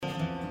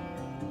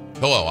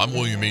Hello, I'm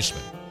William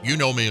Eastman. You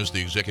know me as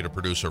the executive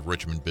producer of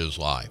Richmond Biz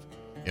Live.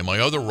 In my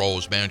other role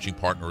as managing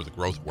partner of the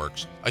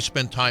GrowthWorks, I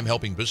spend time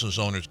helping business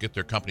owners get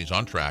their companies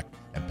on track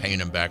and paying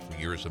them back for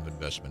years of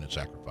investment and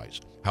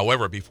sacrifice.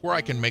 However, before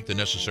I can make the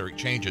necessary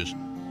changes,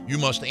 you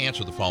must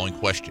answer the following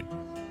question.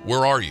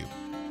 Where are you?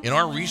 In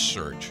our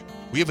research,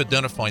 we have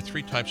identified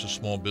three types of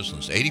small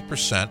business.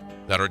 80%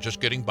 that are just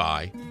getting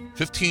by,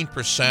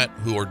 15%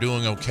 who are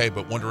doing okay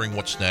but wondering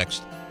what's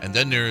next, and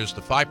then there's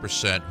the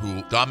 5%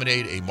 who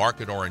dominate a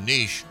market or a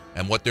niche,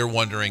 and what they're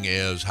wondering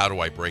is, how do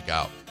I break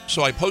out?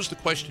 So I pose the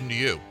question to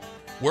you,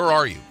 where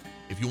are you?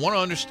 If you want to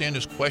understand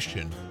this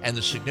question and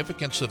the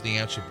significance of the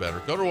answer better,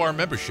 go to our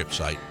membership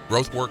site,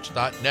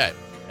 growthworks.net,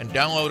 and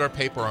download our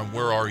paper on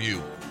Where Are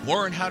You?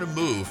 Learn how to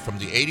move from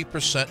the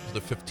 80% to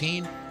the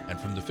 15 and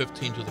from the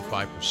 15 to the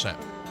 5%.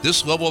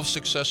 This level of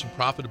success and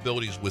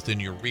profitability is within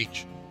your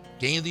reach.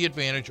 Gain the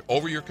advantage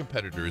over your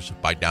competitors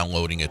by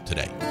downloading it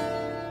today.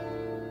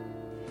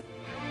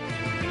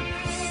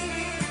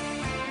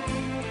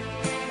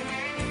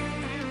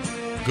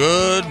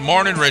 Good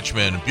morning,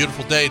 Richmond.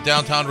 Beautiful day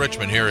downtown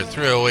Richmond here at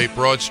 308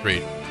 Broad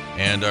Street.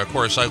 And, of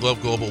course, I love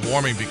global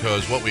warming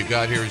because what we've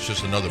got here is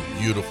just another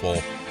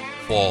beautiful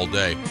fall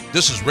day.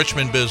 This is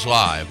Richmond Biz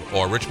Live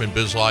or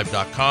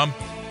RichmondBIZLive.com,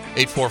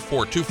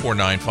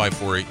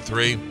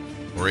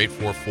 844-249-5483 or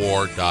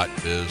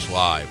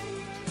 844.bizlive.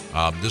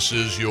 This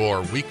is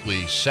your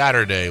weekly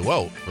Saturday,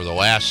 well, for the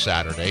last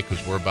Saturday,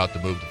 because we're about to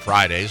move to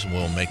Fridays, and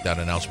we'll make that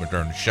announcement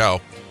during the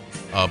show.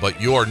 But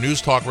your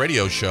news talk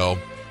radio show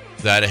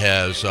that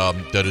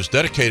is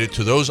dedicated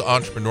to those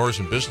entrepreneurs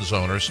and business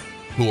owners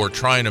who are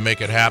trying to make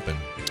it happen.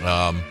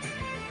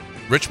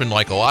 Richmond,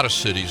 like a lot of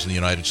cities in the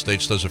United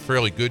States, does a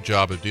fairly good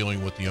job of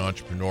dealing with the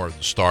entrepreneur,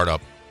 the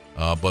startup,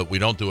 but we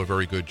don't do a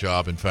very good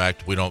job. In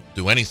fact, we don't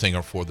do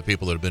anything for the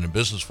people that have been in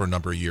business for a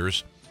number of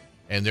years,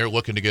 and they're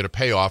looking to get a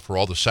payoff for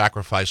all the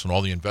sacrifice and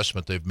all the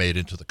investment they've made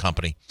into the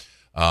company.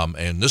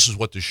 And this is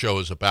what this show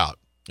is about.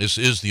 This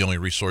is the only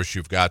resource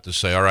you've got to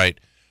say, all right,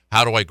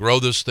 how do I grow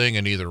this thing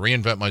and either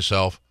reinvent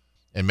myself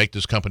and make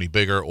this company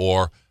bigger,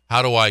 or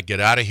how do I get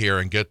out of here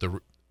and get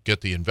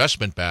the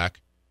investment back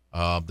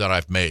that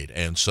I've made?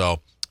 And so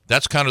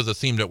that's kind of the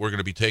theme that we're going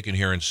to be taking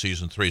here in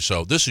Season 3.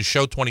 So this is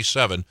Show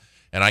 27,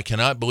 and I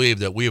cannot believe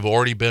that we have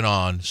already been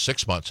on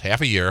 6 months,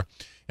 half a year,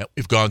 and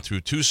we've gone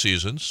through 2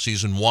 seasons.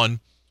 Season 1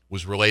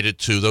 was related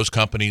to those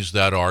companies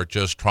that are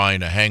just trying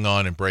to hang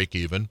on and break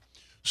even.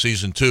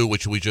 Season 2,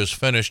 which we just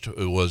finished,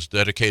 was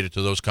dedicated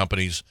to those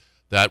companies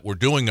that were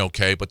doing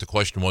okay, but the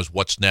question was,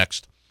 what's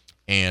next?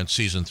 And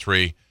Season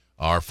 3,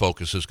 our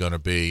focus is going to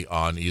be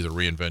on either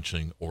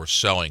reinventing or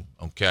selling.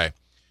 Okay,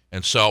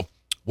 and so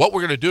what we're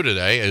going to do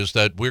today is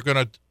that we're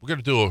going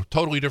to do a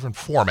totally different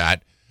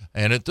format,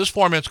 and this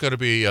format's going to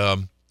be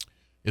an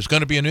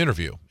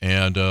interview.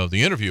 And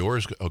the interviewer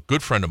is a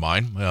good friend of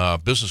mine, a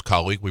business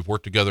colleague. We've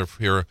worked together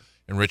here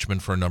in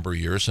Richmond for a number of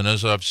years, and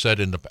as I've said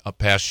in the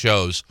past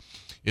shows,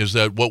 is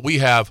that what we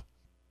have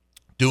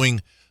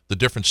doing the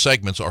different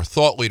segments are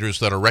thought leaders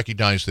that are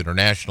recognized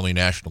internationally,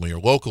 nationally, or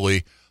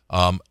locally.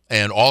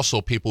 And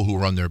also people who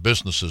run their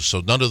businesses. So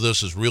none of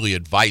this is really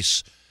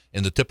advice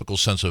in the typical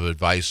sense of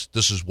advice.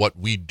 This is what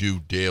we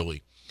do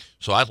daily.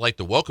 So I'd like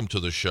to welcome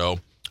to the show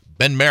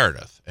Ben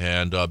Meredith.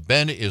 And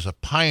Ben is a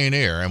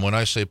pioneer, and when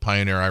I say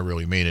pioneer, I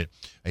really mean it,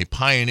 a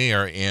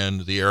pioneer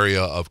in the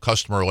area of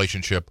customer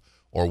relationship,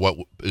 or what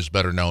is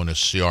better known as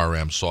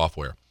CRM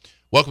software.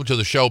 Welcome to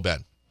the show,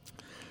 Ben.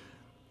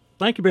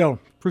 Thank you, Bill.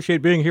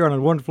 Appreciate being here on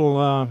a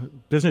wonderful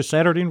business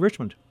Saturday in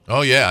Richmond.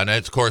 Oh, yeah, and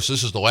of course,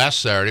 this is the last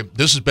Saturday.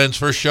 This is Ben's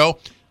first show.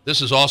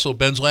 This is also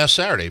Ben's last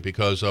Saturday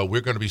because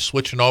we're going to be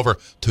switching over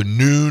to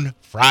noon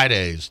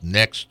Fridays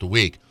next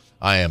week.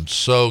 I am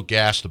so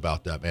gassed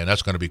about that, man.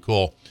 That's going to be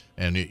cool.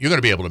 And you're going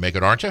to be able to make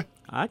it, aren't you?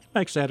 I can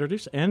make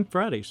Saturdays and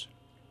Fridays.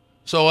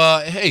 So,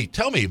 hey,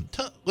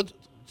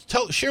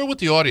 share with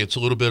the audience a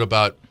little bit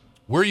about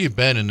where you've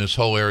been in this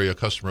whole area of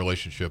customer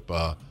relationship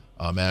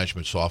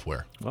management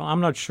software. Well,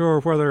 I'm not sure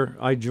whether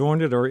I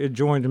joined it or it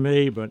joined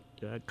me, but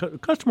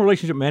customer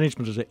relationship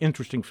management is an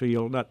interesting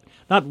field. Not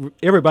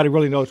everybody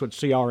really knows what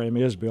CRM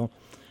is, Bill.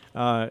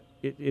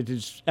 It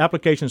is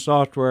application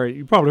software.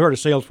 You probably heard of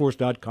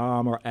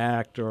Salesforce.com or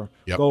ACT or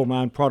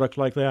Goldmine, products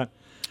like that.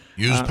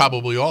 Used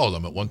probably all of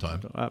them at one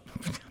time.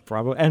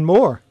 Probably, and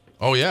more.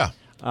 Oh, yeah.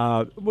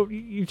 Well,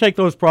 you take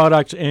those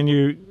products and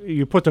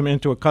you put them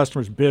into a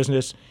customer's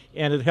business,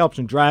 and it helps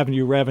in driving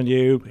you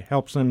revenue,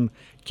 helps them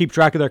keep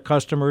track of their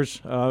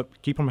customers,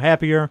 keep them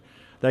happier.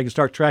 They can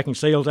start tracking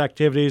sales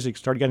activities. They can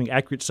start getting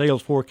accurate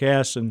sales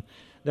forecasts, and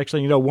next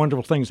thing you know,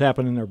 wonderful things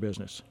happen in their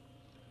business.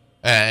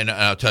 And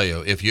I'll tell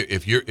you, if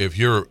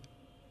you're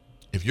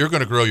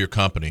going to grow your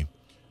company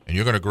and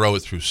you're going to grow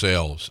it through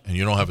sales, and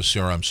you don't have a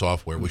CRM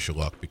software, wish you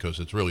luck, because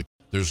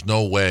there's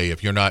no way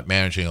if you're not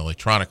managing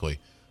electronically.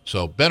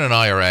 So Ben and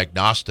I are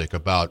agnostic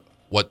about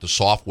what the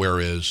software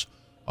is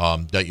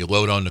that you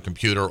load on the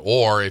computer,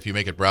 or if you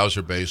make it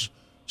browser-based,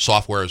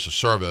 software as a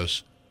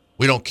service.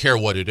 We don't care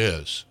what it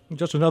is.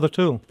 Just another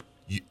tool.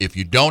 If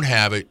you don't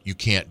have it, you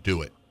can't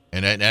do it.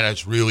 And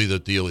that's really the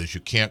deal, is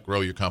you can't grow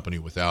your company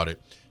without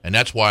it. And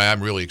that's why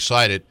I'm really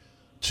excited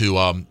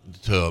to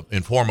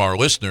inform our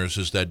listeners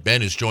is that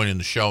Ben is joining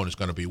the show and is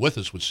going to be with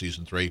us with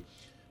Season 3.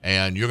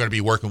 And you're going to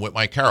be working with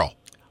Mike Carroll.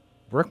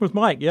 Working with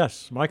Mike,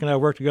 yes. Mike and I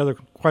work together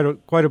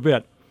quite a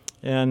bit.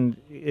 And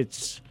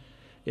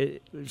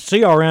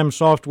CRM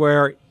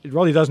software, it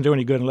really doesn't do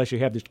any good unless you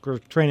have the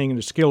training and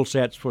the skill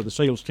sets for the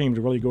sales team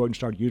to really go out and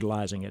start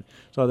utilizing it.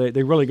 So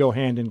they really go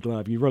hand in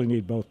glove. You really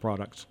need both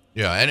products.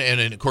 Yeah,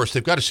 and of course,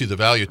 they've got to see the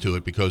value to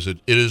it because it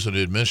is an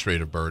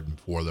administrative burden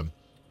for them.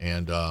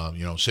 And,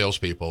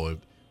 salespeople,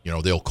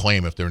 they'll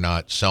claim if they're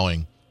not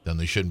selling, then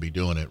they shouldn't be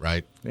doing it,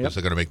 right? Because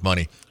they're going to make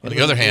money. On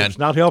the other hand, it's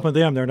not helping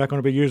them. They're not going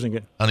to be using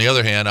it. On the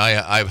other hand,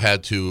 I've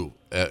had to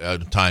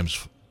at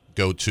times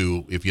go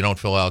to, if you don't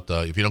fill out,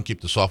 if you don't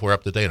keep the software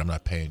up to date, I'm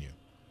not paying you.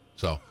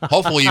 So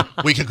hopefully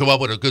we can come up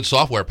with a good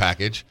software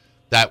package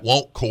that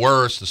won't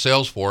coerce the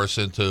sales force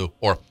into,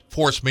 or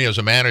force me as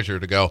a manager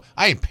to go,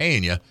 I ain't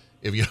paying you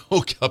if you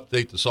don't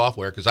update the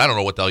software because I don't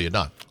know what the hell you've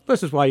done.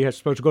 This is why you're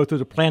supposed to go through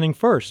the planning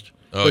first.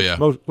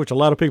 Oh, which a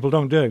lot of people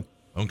don't do.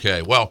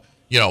 Okay. Well,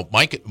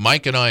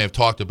 Mike and I have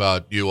talked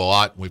about you a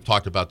lot. We've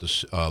talked about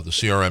this, the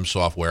CRM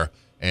software,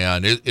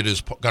 and it is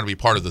going to be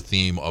part of the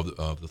theme of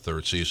the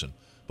third season.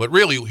 But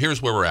really,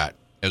 here's where we're at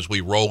as we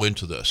roll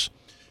into this,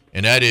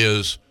 and that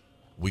is,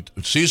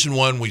 season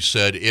 1, we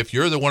said if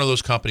you're one of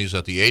those companies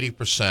at the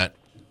 80%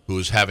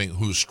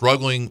 who's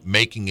struggling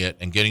making it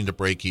and getting to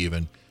break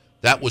even,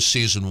 that was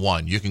season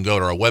 1. You can go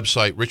to our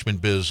website,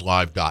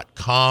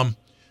 RichmondBIZLive.com.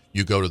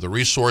 You go to the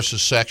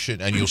resources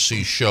section, and you'll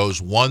see shows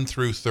 1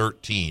 through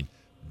 13.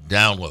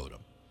 Download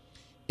them.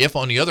 If,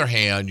 on the other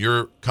hand,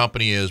 your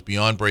company is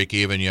beyond break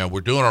even,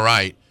 we're doing all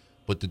right,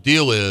 but the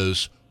deal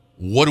is,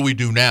 what do we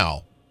do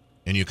now?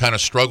 And you're kind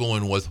of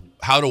struggling with,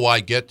 how do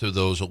I get to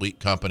those elite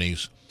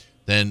companies?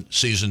 Then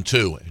season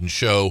 2 and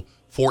show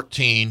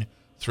 14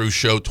 through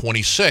show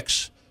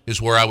 26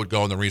 is where I would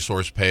go on the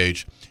resource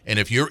page. And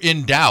if you're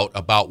in doubt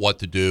about what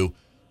to do,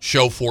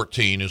 show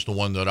 14 is the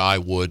one that I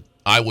would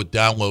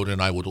download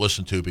and I would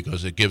listen to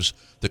because it gives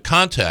the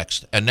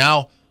context. And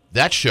now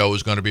that show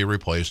is going to be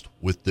replaced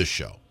with this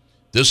show.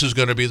 This is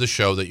going to be the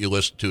show that you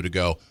listen to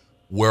go,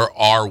 where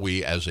are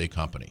we as a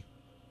company?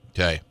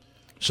 Okay.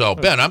 So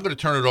Ben, I'm going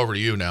to turn it over to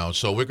you now.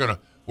 So we're going to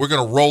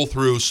roll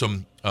through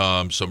some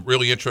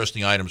really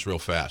interesting items real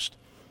fast.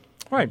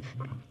 All right.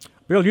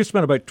 Bill, you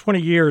spent about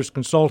 20 years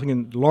consulting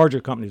in larger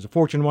companies, the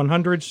Fortune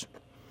 100s.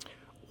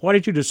 Why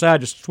did you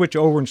decide to switch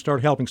over and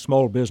start helping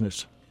small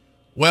business?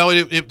 Well,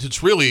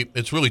 it's really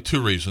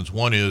 2 reasons.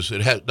 One is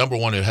it has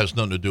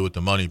nothing to do with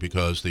the money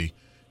because it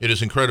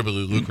is incredibly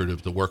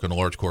lucrative to work in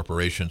large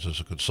corporations as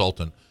a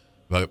consultant,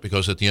 but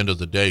because at the end of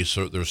the day,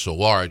 they're so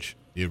large,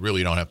 you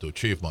really don't have to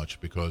achieve much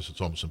because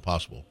it's almost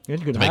impossible to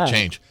make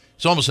change.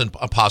 It's almost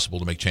impossible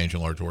to make change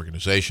in large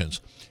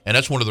organizations, and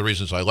that's one of the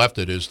reasons I left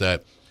it. Is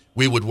that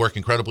we would work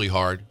incredibly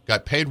hard,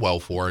 got paid well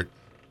for it,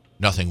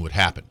 nothing would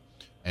happen,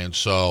 and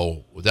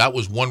so that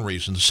was one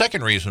reason. The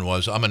second reason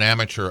was I'm an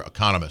amateur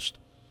economist.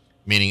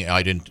 Meaning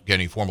I didn't get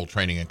any formal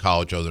training in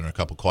college other than a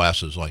couple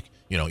classes like,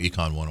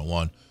 Econ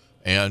 101.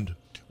 And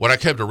what I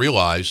came to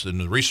realize in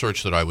the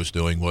research that I was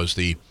doing was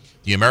the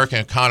American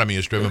economy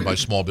is driven by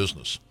small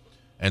business.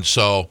 And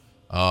so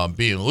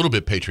being a little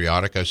bit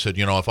patriotic, I said,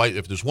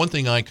 if there's one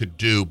thing I could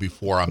do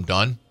before I'm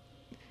done,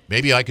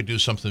 maybe I could do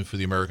something for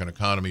the American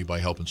economy by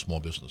helping small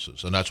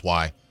businesses. And that's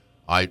why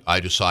I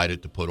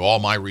decided to put all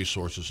my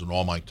resources and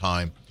all my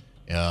time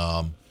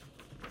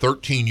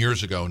 13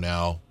 years ago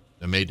now,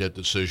 and made that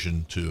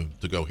decision to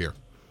go here.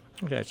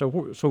 Okay, so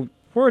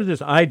where did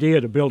this idea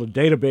to build a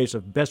database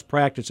of best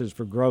practices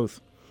for growth,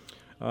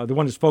 the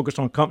one that's focused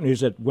on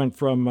companies that went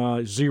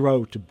from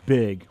 0 to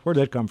big, where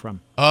did that come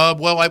from?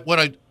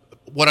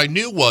 What I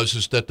knew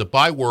is that the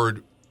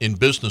byword in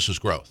business is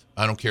growth.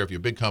 I don't care if you're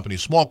a big company,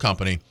 small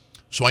company.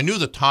 So I knew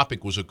the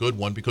topic was a good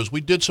one because we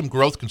did some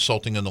growth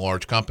consulting in the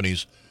large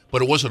companies,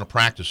 but it wasn't a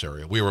practice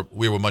area. We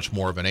were much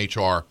more of an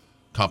HR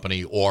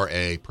company or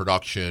a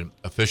production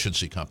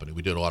efficiency company.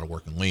 We did a lot of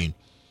work in lean.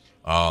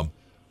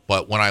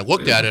 But when I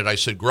looked at it, I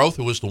said growth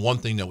was the one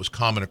thing that was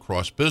common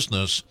across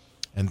business.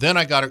 And then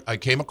I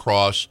came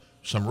across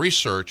some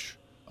research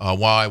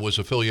while I was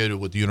affiliated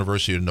with the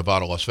University of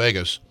Nevada, Las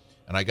Vegas,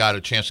 and I got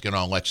a chance to get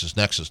on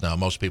LexisNexis. Now,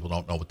 most people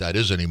don't know what that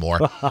is anymore,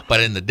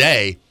 but in the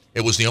day,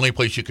 it was the only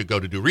place you could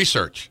go to do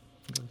research.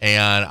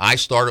 And I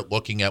started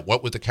looking at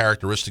what were the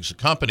characteristics of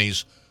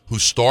companies who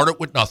started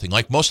with nothing,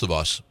 like most of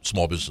us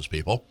small business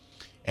people,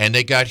 and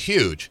they got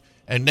huge.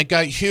 And they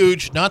got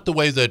huge not the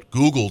way that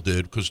Google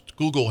did, because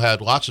Google had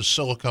lots of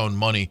silicone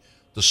money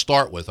to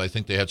start with. I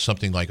think they had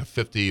something like a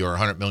 $50 or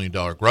 $100 million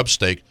grub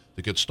stake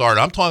to get started.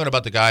 I'm talking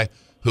about the guy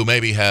who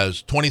maybe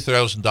has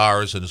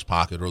 $20,000 in his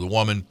pocket, or the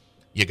woman,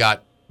 you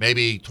got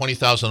maybe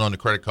 $20,000 on the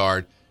credit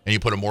card, and you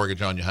put a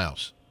mortgage on your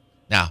house.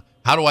 Now,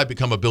 how do I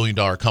become a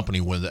billion-dollar company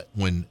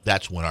when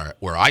that's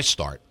where I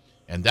start?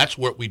 And that's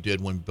what we did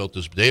when we built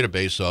this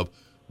database of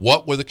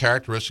what were the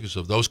characteristics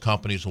of those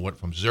companies who went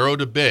from 0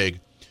 to big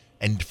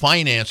and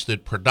financed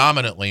it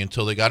predominantly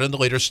until they got in the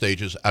later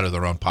stages out of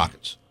their own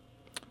pockets.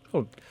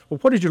 Oh, well,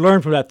 what did you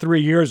learn from that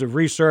 3 years of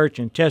research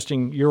and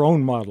testing your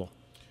own model?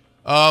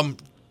 Well,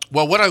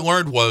 what I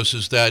learned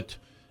is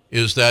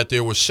that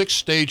there were 6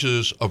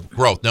 stages of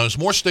growth. Now, there's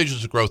more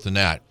stages of growth than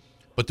that,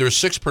 but there are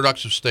 6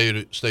 productive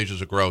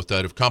stages of growth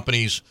that if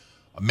companies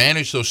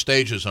manage those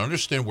stages and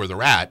understand where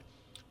they're at,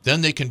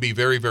 then they can be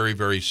very, very,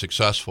 very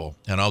successful.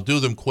 And I'll do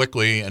them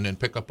quickly and then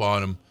pick up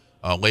on them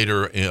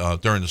later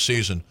during the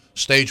season.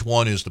 Stage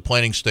 1 is the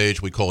planning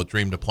stage. We call it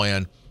dream to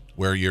plan,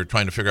 where you're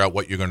trying to figure out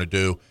what you're going to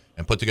do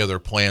and put together a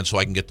plan so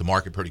I can get to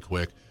market pretty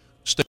quick.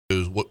 Stage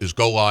 2 is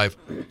go live,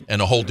 and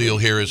the whole deal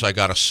here is I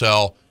got to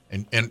sell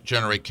and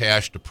generate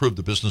cash to prove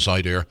the business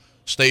idea.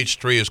 Stage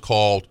 3 is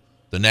called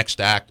the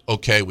next act.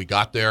 Okay, we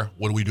got there.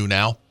 What do we do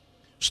now?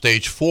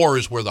 Stage 4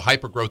 is where the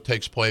hypergrowth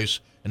takes place,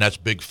 and that's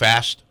big,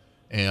 fast.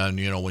 And,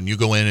 when you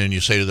go in and you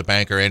say to the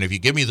banker, and if you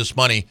give me this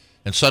money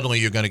and suddenly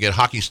you're going to get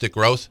hockey stick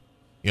growth,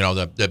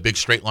 that big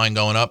straight line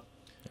going up,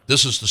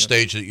 this is the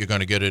stage that you're going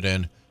to get it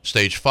in.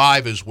 Stage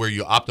 5 is where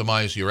you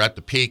optimize. You're at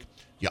the peak.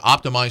 You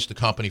optimize the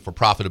company for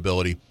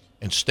profitability.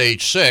 And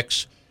stage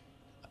 6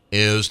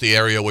 is the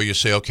area where you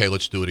say, okay,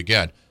 let's do it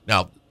again.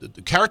 Now,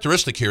 the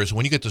characteristic here is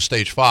when you get to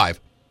stage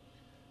 5,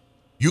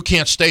 you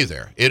can't stay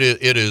there.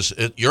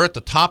 You're at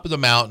the top of the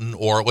mountain,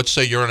 or let's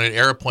say you're on an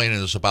airplane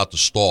and it's about to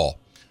stall.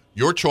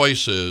 Your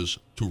choice is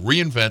to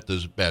reinvent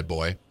this bad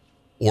boy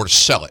or to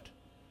sell it,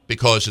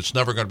 because it's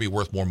never going to be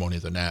worth more money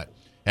than that.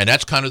 And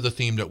that's kind of the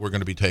theme that we're going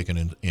to be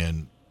taking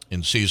in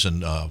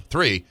season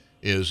 3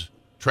 is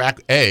track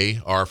A,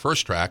 our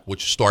first track,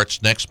 which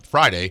starts next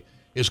Friday,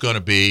 is going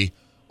to be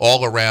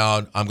all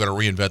around I'm going to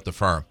reinvent the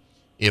firm.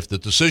 If the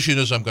decision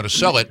is I'm going to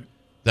sell it,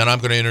 then I'm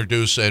going to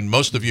introduce, and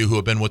most of you who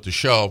have been with the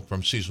show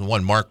from season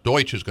 1, Mark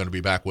Deutsch is going to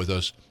be back with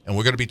us, and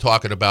we're going to be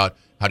talking about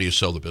how do you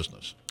sell the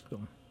business.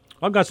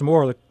 I've got some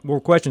more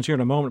questions here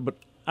in a moment, but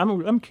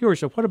I'm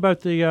curious. What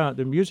about the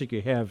music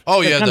you have? Oh,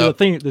 yeah,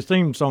 the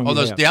theme song. Oh,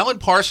 the Alan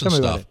Parsons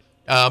stuff.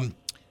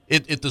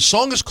 The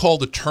song is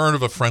called "The Turn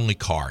of a Friendly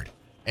Card,"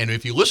 and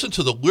if you listen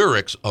to the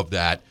lyrics of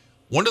that,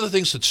 one of the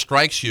things that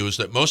strikes you is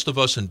that most of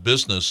us in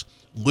business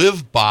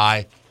live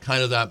by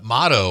kind of that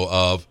motto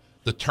of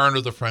the turn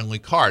of the friendly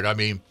card. I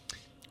mean,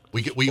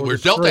 we're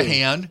dealt a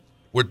hand.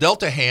 We're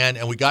dealt a hand,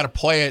 and we got to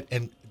play it.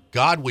 And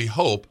God, we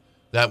hope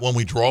that when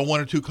we draw 1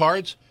 or 2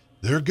 cards,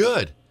 they're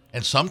good.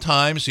 And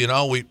sometimes, we're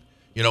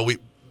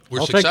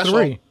I'll successful. Take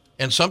 3.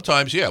 And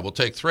sometimes, we'll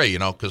take 3.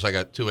 Because I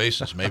got 2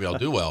 aces, maybe I'll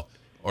do well.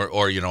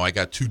 Or I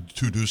got two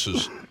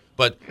deuces.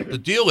 But the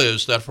deal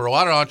is that for a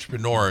lot of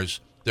entrepreneurs,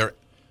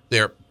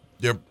 they're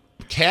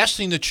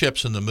casting the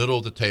chips in the middle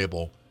of the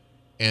table,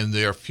 and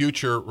their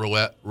future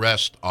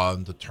rests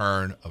on the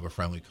turn of a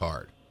friendly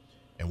card.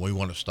 And we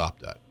want to stop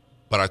that.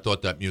 But I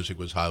thought that music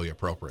was highly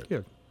appropriate.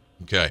 Yeah.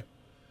 Okay.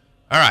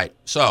 All right.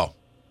 So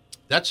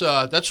that's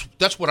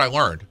what I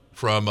learned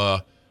from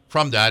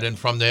that, and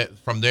from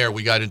there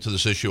we got into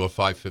this issue of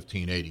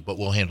 51580. But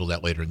we'll handle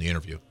that later in the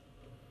interview.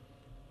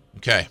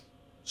 Okay.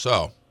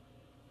 So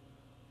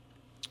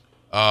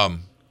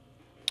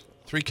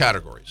 3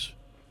 categories.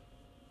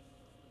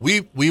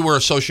 We were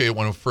associated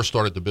when we first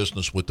started the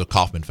business with the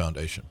Kauffman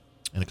Foundation.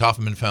 And the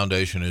Kauffman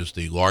Foundation is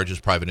the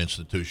largest private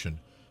institution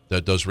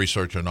that does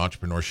research on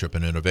entrepreneurship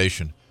and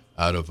innovation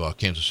out of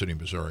Kansas City,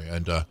 Missouri,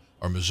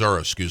 or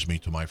Missouri,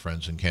 to my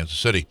friends in Kansas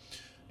City.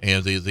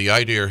 And the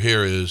idea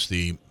here is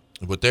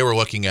what they were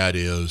looking at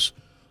is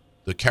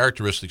the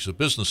characteristics of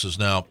businesses.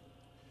 Now,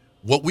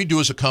 what we do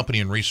as a company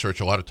in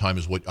research a lot of time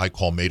is what I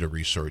call meta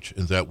research,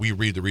 in that we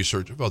read the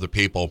research of other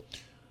people,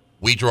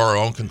 we draw our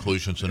own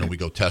conclusions, and then we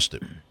go test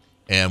it.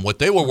 And what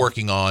they were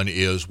working on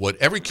is what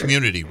every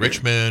community,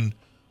 Richmond,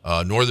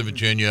 Northern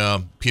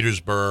Virginia,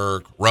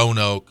 Petersburg,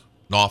 Roanoke,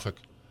 Norfolk,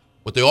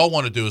 what they all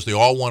want to do is they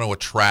all want to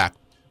attract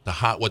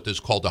what is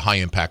called the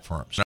high-impact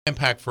firms. An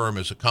high-impact firm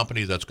is a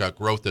company that's got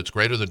growth that's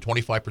greater than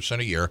 25%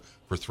 a year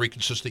for 3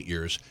 consistent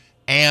years,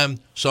 and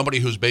somebody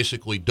who's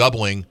basically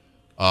doubling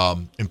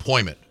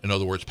employment, in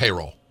other words,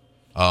 payroll,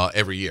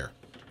 every year.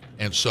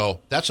 And so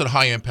that's a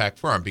high-impact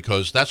firm,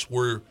 because that's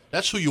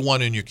who you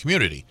want in your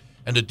community.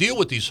 And the deal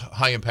with these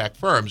high-impact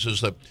firms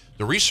is that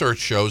the research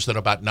shows that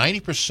about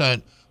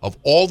 90% of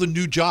all the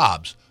new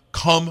jobs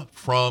come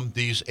from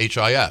these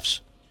HIFs.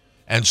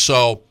 And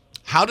so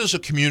how does a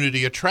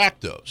community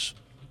attract those?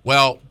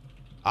 Well,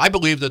 I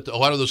believe that a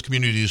lot of those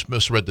communities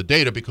misread the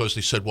data, because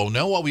they said, well,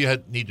 now what we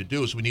need to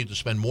do is we need to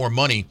spend more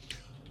money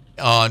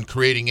on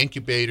creating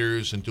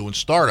incubators and doing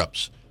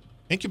startups.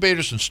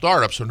 Incubators and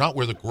startups are not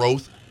where the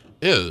growth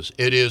is.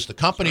 It is the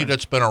company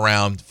that's been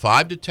around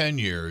 5 to 10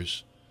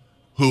 years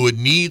who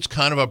needs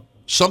kind of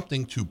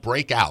something to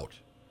break out.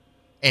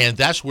 And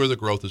that's where the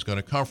growth is going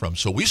to come from.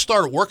 So we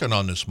started working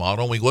on this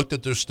model, and we looked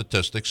at their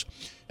statistics.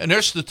 And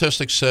their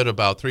statistics said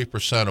about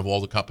 3% of all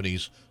the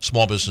companies,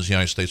 small business in the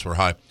United States,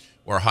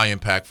 were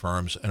high-impact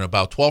firms. And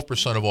about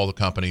 12% of all the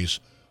companies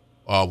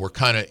were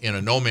kind of in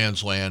a no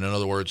man's land. In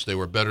other words, they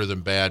were better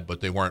than bad,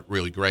 but they weren't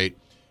really great.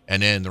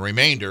 And then the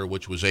remainder,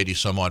 which was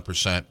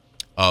 80-some-odd%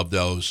 of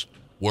those,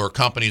 were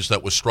companies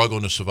that were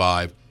struggling to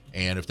survive.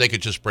 And if they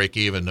could just break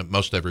even,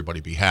 most everybody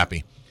be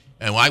happy.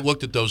 And I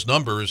looked at those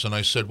numbers and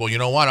I said, well, you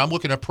know what? I'm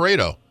looking at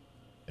Pareto.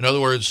 In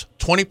other words,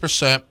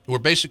 20%, we're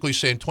basically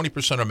saying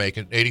 20% are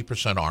making,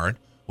 80% aren't,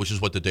 which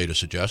is what the data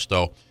suggests,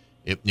 though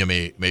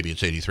maybe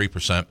it's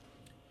 83%.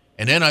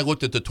 And then I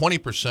looked at the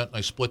 20% and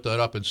I split that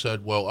up and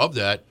said, well, of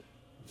that,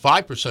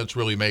 5% is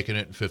really making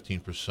it and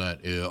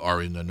 15%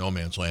 are in the no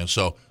man's land.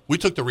 So we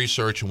took the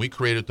research and we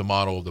created the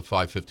model of the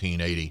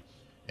 5-15-80.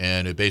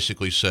 And it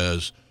basically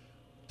says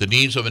the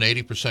needs of an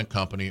 80%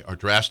 company are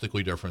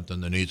drastically different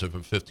than the needs of a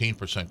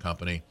 15%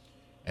 company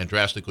and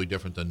drastically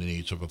different than the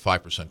needs of a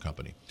 5%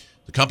 company.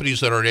 The companies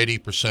that are at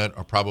 80%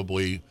 are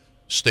probably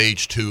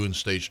stage 2 and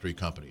stage 3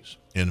 companies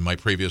in my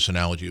previous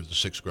analogy of the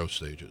 6 growth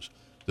stages.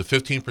 The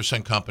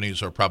 15%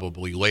 companies are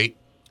probably late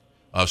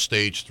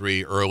stage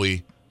 3,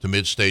 early to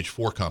mid-stage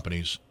 4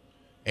 companies.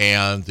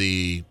 And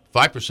the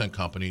 5%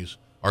 companies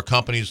are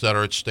companies that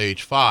are at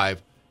stage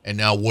 5, and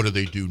now what do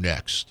they do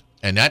next?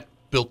 And that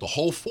built the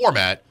whole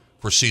format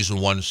for season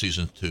 1,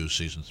 season 2,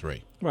 season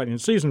 3. Right. In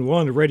season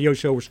 1, the radio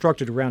show was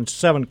structured around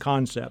 7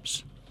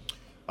 concepts.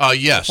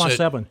 Yes. Why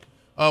 7?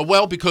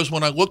 Well, because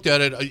when I looked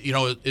at it,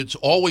 it's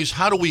always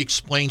how do we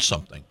explain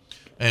something?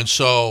 And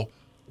so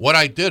what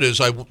I did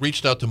is I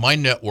reached out to my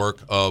network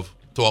of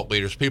thought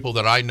leaders, people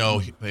that I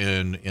know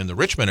in the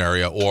Richmond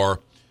area or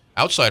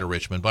outside of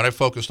Richmond, but I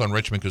focused on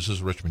Richmond because this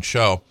is a Richmond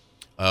show,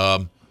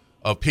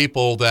 of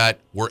people that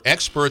were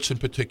experts in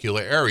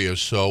particular areas.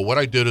 So what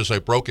I did is I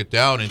broke it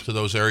down into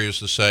those areas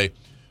to say,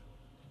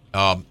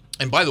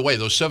 and by the way,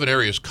 those 7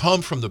 areas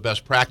come from the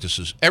best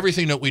practices.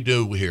 Everything that we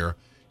do here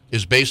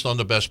is based on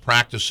the best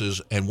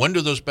practices, and when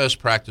do those best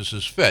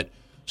practices fit?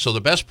 So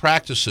the best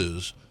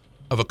practices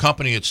of a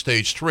company at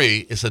stage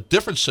 3 is a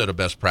different set of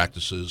best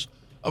practices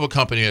of a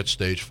company at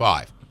stage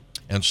 5.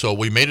 And so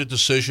we made a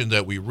decision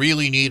that we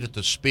really needed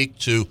to speak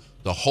to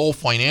the whole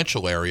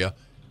financial area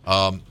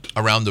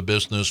around the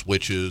business,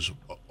 which is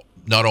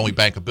not only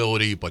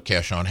bankability, but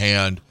cash on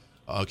hand,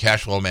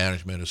 cash flow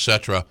management,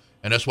 etc.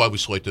 And that's why we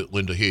selected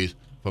Linda Heath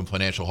from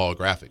Financial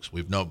Holographics.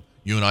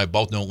 You and I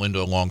both know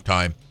Linda a long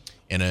time,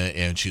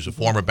 and she's a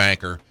former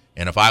banker.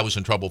 And if I was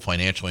in trouble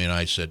financially and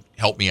I said,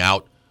 help me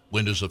out,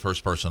 Linda's the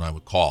first person I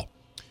would call.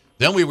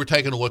 Then we were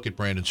taking a look at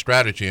brand and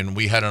strategy, and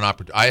we had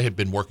I had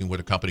been working with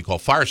a company called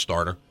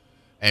Firestarter,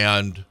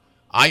 and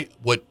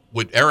what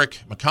Eric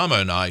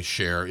McCama and I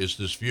share is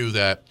this view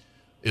that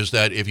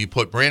if you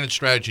put brand and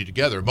strategy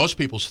together, most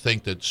people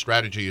think that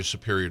strategy is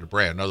superior to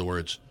brand. In other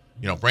words,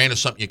 brand is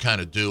something you kind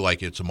of do,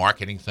 like it's a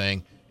marketing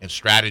thing, and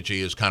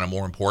strategy is kind of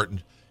more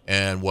important.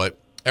 And what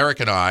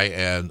Eric and I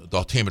and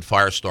the team at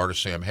Firestarter,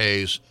 Sam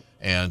Hayes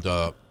and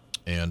Collie.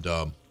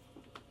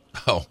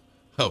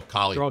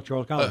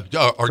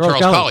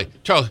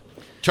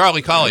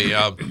 Charlie Colley.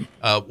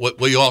 What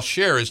we all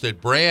share is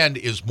that brand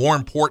is more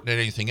important than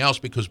anything else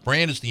because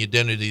brand is the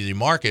identity of the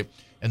market,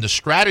 and the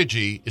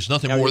strategy is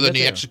nothing more than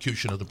the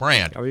execution of the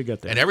brand. How you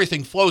get there? And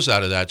everything flows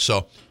out of that.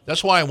 So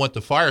that's why I went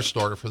to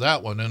Firestarter for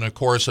that one. And, of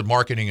course, in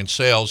marketing and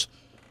sales,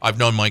 I've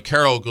known Mike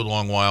Carroll a good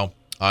long while.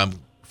 I'm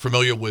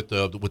familiar with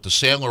the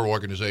Sandler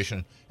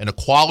organization and the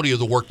quality of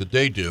the work that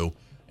they do.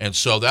 And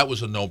so that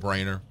was a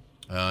no-brainer.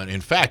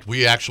 In fact,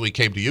 we actually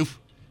came to you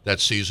that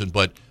season,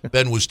 but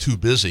Ben was too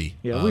busy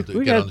we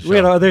to get on the show. We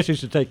had other issues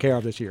to take care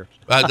of this year.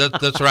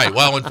 That's right.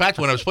 Well, in fact,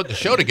 when I was putting the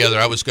show together,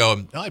 I was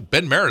going,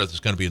 Ben Meredith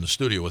is going to be in the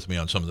studio with me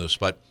on some of this.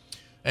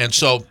 And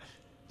so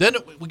then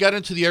we got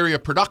into the area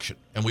of production,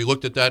 and we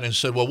looked at that and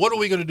said, well, what are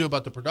we going to do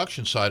about the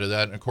production side of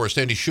that? And, of course,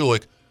 Andy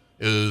Schulich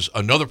is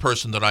another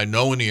person that I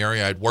know in the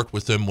area. I'd worked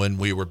with him when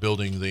we were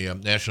building the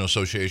National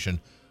Association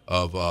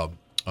of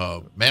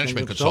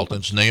Management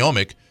Consultants,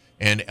 NAOMIC,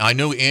 and I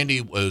knew Andy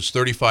was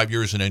 35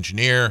 years an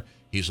engineer.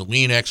 He's a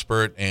lean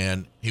expert,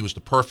 and he was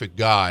the perfect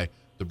guy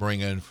to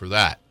bring in for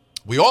that.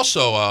 We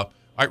also,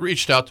 I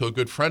reached out to a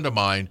good friend of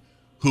mine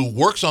who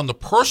works on the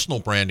personal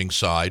branding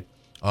side,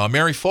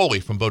 Mary Foley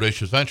from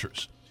Bodacious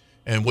Ventures.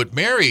 And what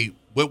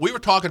we were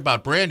talking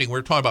about branding, we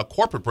were talking about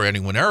corporate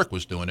branding when Eric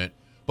was doing it.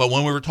 But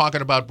when we were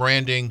talking about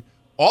branding,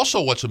 also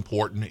what's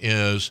important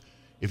is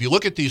if you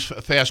look at these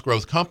fast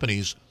growth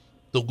companies,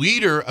 the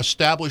leader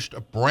established a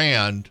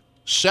brand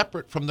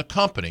separate from the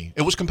company.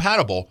 It was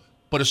compatible,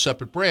 but a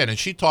separate brand. And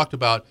she talked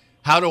about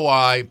how do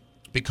I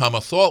become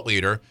a thought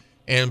leader?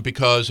 And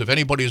because if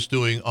anybody is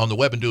doing on the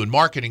web and doing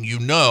marketing, you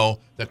know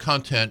that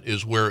content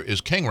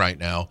is king right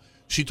now.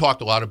 She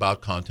talked a lot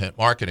about content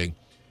marketing.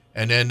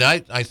 And then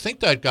I think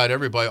that got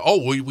everybody,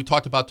 we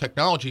talked about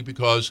technology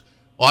because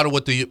a lot of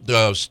what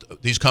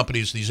these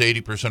companies, these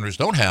 80%ers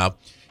don't have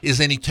is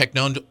any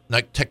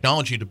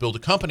technology to build a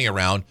company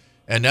around.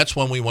 And that's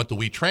when we went to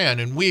WeTran.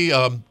 And we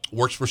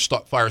works for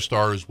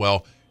Firestar as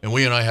well. And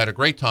we and I had a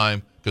great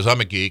time because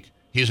I'm a geek.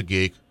 He's a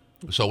geek.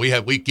 So we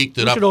geeked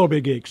it up. We should all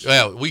be geeks.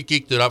 Yeah, we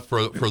geeked it up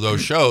for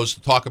those shows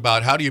to talk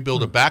about how do you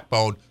build a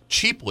backbone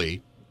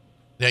cheaply.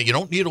 Now, you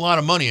don't need a lot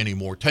of money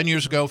anymore. 10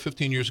 years ago,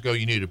 15 years ago,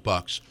 you needed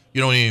bucks.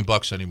 You don't need any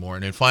bucks anymore.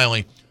 And then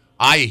finally,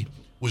 I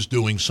was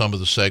doing some of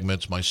the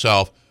segments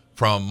myself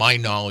from my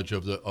knowledge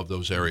of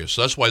those areas.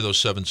 So that's why those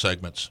 7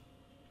 segments.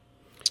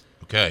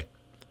 Okay.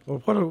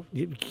 Well,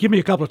 give me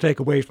a couple of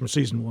takeaways from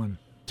season 1.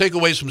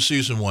 Takeaways from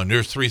season one.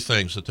 There's three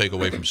things to take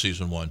away from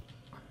season one.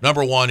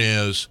 Number one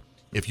is,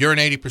 if you're an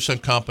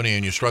 80% company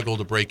and you struggle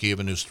to break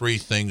even, there's three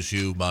things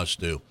you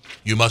must do.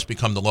 You must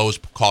become the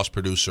lowest cost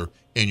producer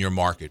in your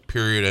market,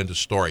 period, end of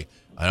story.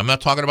 And I'm not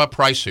talking about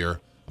price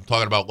here. I'm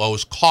talking about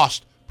lowest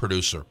cost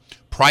producer.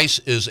 Price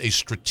is a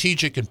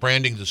strategic and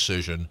branding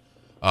decision.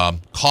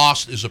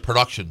 Cost is a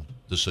production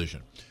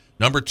decision.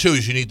 Number two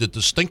is you need to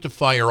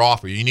distinctify your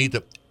offer. You need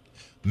to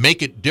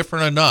make it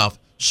different enough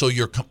so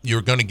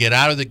you're going to get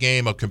out of the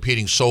game of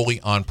competing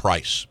solely on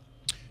price.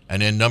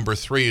 And then number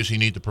three is you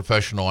need to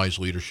professionalize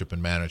leadership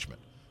and management.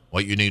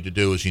 What you need to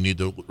do is you need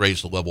to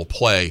raise the level of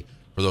play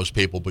for those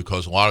people,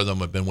 because a lot of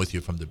them have been with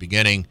you from the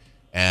beginning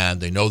and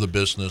they know the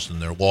business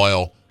and they're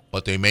loyal,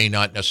 but they may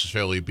not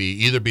necessarily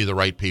be the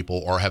right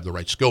people or have the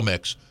right skill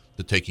mix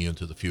to take you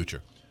into the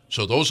future.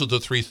 So those are the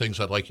three things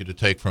I'd like you to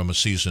take from a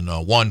season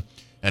one.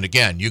 And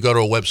again, you go to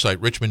a website,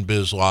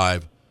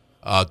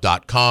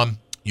 RichmondBIZLive.com.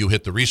 You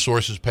hit the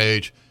resources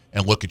page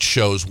and look at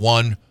shows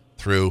 1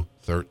 through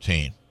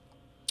 13.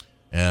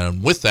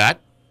 And with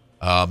that,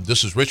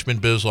 this is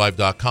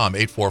RichmondBIZLive.com,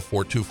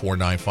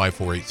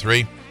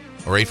 844-249-5483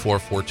 or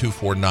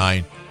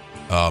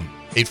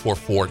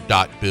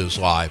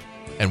 844-249-844.BizLive,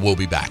 and we'll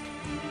be back.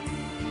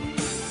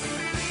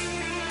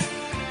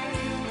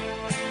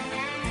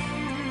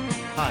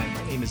 Hi,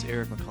 my name is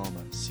Eric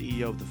McCalma,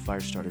 CEO of the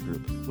Firestarter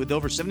Group. With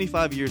over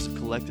 75 years of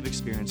collective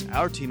experience,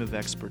 our team of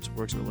experts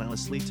works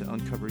relentlessly to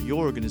uncover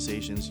your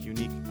organization's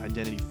unique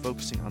identity,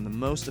 focusing on the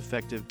most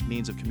effective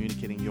means of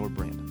communicating your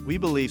brand. We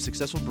believe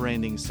successful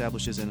branding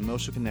establishes an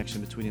emotional connection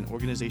between an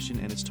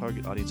organization and its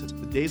target audiences.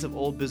 The days of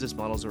old business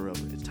models are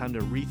over. It's time to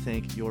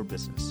rethink your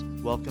business.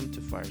 Welcome to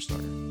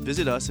Firestarter.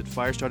 Visit us at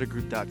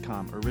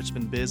firestartergroup.com or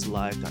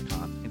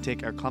RichmondBIZLive.com and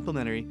take our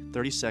complimentary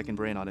 30-second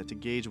brand audit to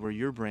gauge where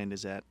your brand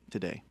is at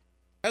today.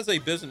 As a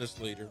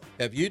business leader,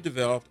 have you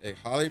developed a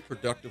highly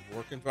productive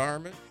work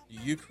environment? Do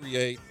you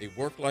create a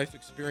work-life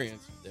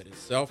experience that is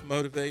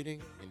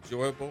self-motivating,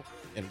 enjoyable,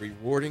 and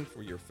rewarding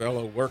for your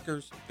fellow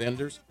workers,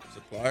 vendors,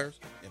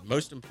 suppliers, and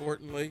most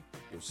importantly,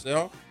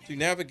 yourself? To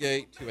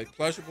navigate to a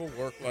pleasurable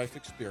work-life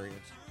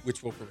experience,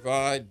 which will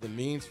provide the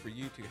means for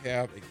you to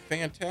have a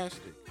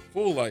fantastic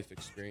full-life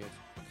experience,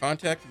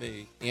 contact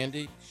me,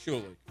 Andy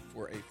Schulich,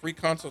 for a free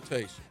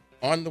consultation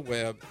on the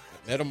web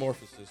at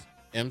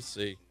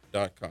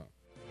metamorphosismc.com.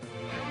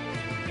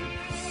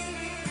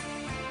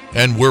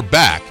 And we're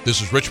back.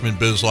 This is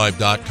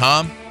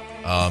RichmondBIZLive.com.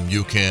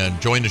 You can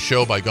join the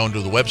show by going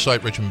to the website,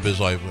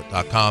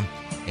 RichmondBIZLive.com.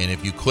 And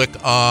if you click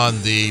on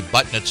the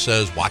button that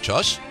says Watch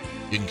Us,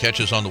 you can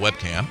catch us on the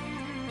webcam.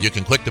 You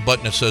can click the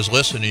button that says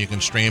Listen, and you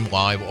can stream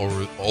live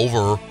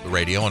over the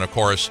radio. And, of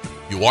course,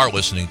 you are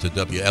listening to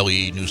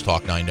WLE News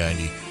Talk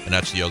 990, and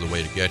that's the other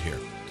way to get here.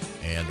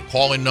 And the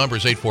call-in number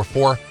is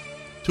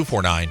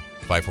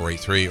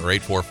 844-249-5483 or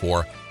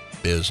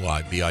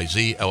 844-BIZLIVE,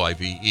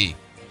 BIZLIVE.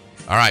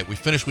 All right, we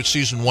finished with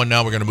season one.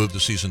 Now we're going to move to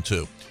season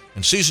two.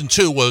 And season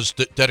two was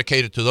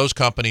dedicated to those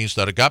companies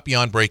that have got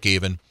beyond break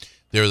even.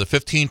 They're the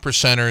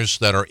 15%ers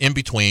that are in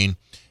between,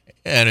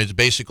 and it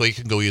basically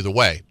can go either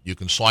way. You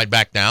can slide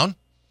back down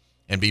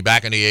and be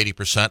back in the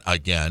 80%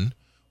 again,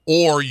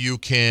 or you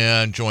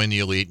can join the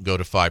elite and go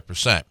to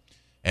 5%.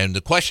 And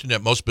the question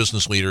that most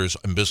business leaders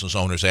and business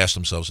owners ask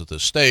themselves at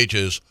this stage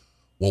is,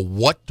 well,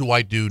 what do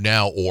I do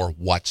now, or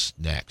what's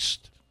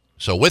next?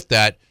 So with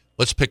that,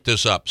 let's pick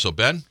this up. So,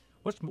 Ben?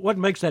 What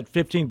makes that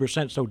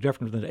 15% so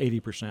different than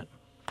 80%?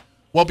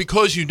 Well,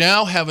 because you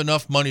now have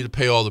enough money to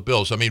pay all the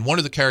bills. I mean, one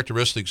of the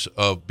characteristics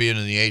of being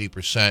in the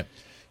 80%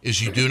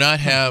 is you do not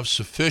have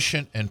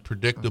sufficient and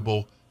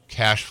predictable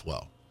cash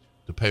flow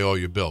to pay all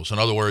your bills. In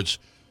other words,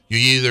 you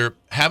either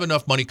have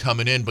enough money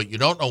coming in, but you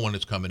don't know when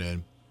it's coming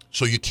in,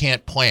 so you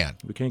can't plan.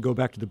 We can't go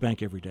back to the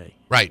bank every day.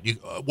 Right.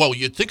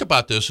 You think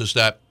about this is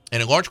that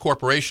in a large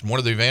corporation, one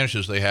of the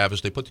advantages they have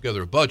is they put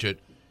together a budget,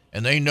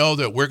 and they know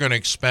that we're going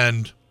to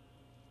spend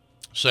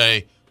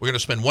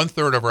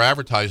 1/3 of our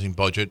advertising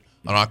budget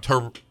on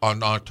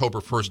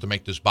October 1st to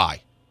make this buy.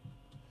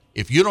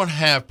 If you don't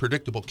have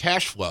predictable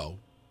cash flow,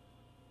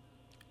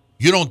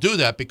 you don't do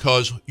that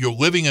because you're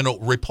living in a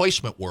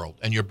replacement world,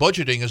 and your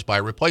budgeting is by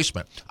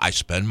replacement. I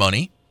spend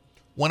money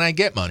when I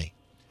get money.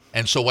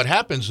 And so what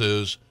happens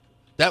is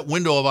that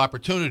window of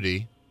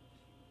opportunity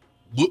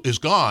is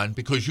gone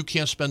because you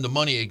can't spend the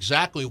money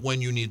exactly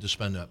when you need to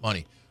spend that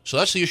money. So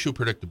that's the issue of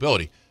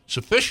predictability.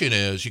 Sufficient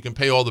is you can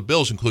pay all the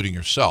bills, including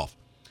yourself.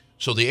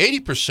 So the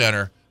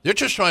 80%er, they're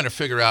just trying to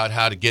figure out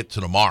how to get to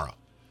tomorrow.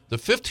 The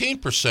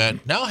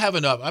 15% now have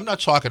enough. I'm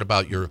not talking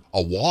about you're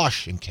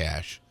awash in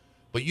cash,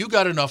 but you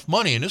got enough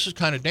money, and this is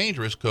kind of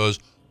dangerous because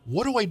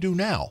what do I do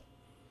now?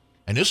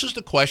 And this is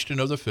the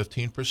question of the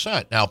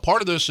 15%. Now,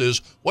 part of this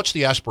is what's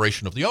the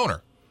aspiration of the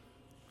owner?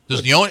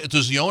 Does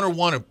the owner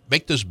want to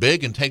make this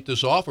big and take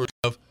this off, or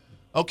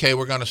okay,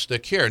 we're going to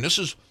stick here? And this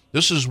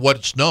is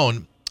what's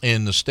known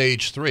in the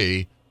stage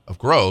 3 of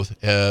growth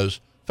as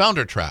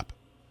founder trap,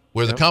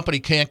 where the company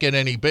can't get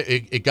any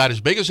big. It got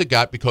as big as it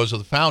got because of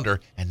the founder,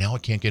 and now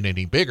it can't get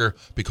any bigger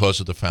because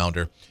of the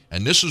founder.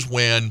 And this is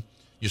when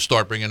you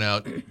start bringing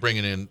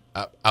in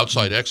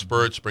outside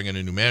experts, bringing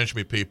in new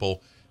management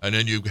people, and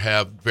then you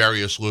have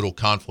various little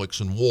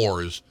conflicts and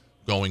wars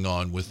going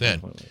on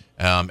within.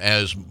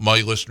 As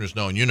my listeners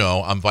know, and you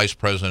know, I'm vice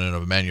president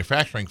of a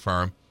manufacturing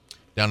firm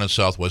down in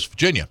Southwest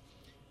Virginia.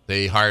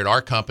 They hired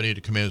our company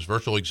to come in as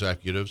virtual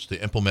executives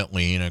to implement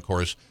lean. And, of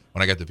course,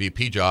 when I got the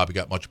VP job, it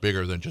got much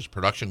bigger than just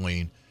production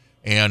lean.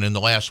 And in the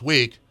last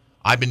week,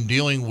 I've been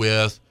dealing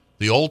with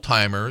the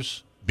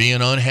old-timers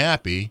being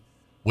unhappy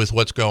with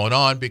what's going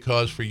on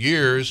because for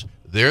years,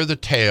 they're the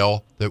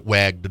tail that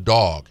wagged the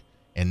dog.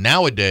 And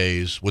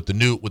nowadays, with the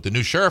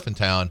new sheriff in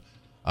town,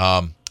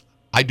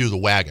 I do the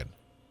wagging.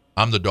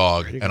 I'm the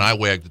dog, and I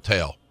wag the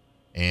tail.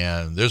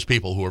 And there's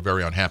people who are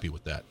very unhappy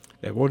with that.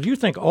 Yeah, well, do you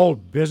think all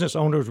business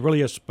owners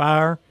really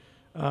aspire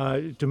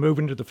to move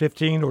into the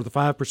 15 or the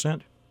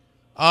 5%?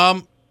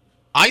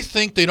 I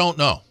think they don't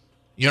know.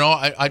 You know,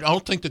 I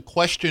don't think the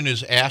question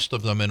is asked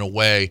of them in a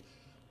way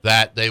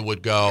that they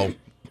would go,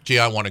 gee,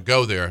 I want to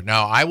go there.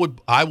 Now, I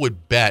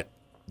would bet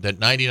that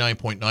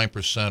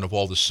 99.9% of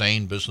all the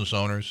sane business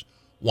owners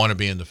want to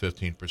be in the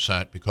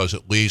 15% because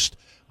at least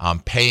I'm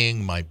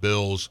paying my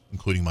bills,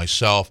 including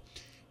myself,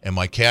 and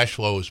my cash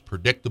flow is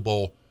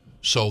predictable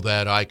so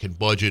that I can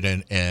budget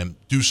and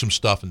do some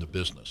stuff in the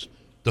business.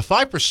 The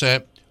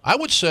 5%, I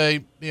would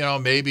say, you know,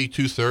 maybe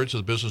 2/3 of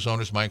the business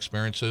owners, my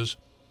experience is,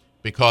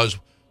 because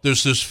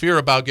there's this fear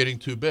about getting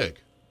too big.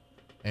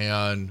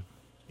 And,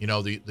 you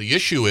know, the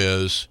issue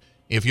is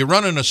if you're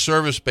running a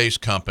service-based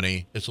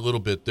company, it's a little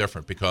bit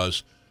different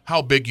because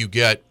how big you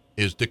get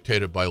is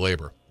dictated by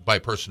labor, by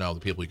personnel, the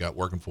people you got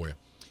working for you.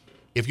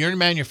 If you're in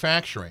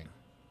manufacturing,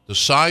 the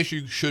size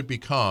you should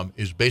become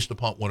is based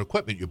upon what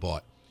equipment you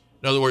bought.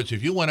 In other words,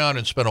 if you went out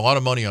and spent a lot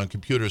of money on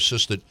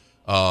computer-assisted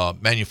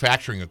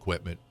manufacturing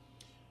equipment,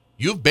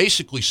 you've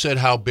basically said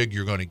how big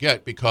you're going to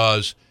get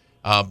because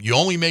you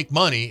only make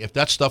money if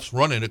that stuff's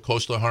running at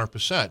close to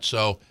 100%.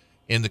 So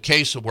in the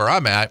case of where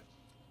I'm at,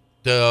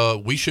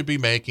 we should be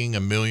making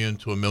 $1 million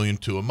to $1.2 million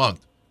a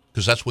month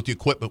because that's what the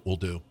equipment will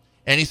do.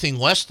 Anything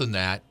less than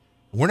that,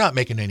 we're not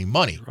making any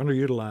money. You're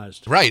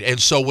underutilized. Right.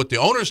 And so what the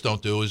owners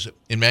don't do is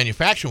in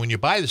manufacturing, when you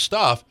buy the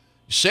stuff,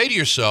 you say to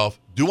yourself,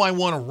 do I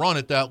want to run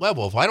at that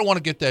level? If I don't want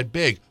to get that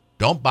big,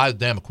 don't buy the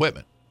damn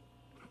equipment.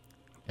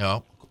 You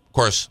know, of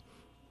course,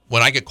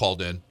 when I get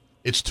called in,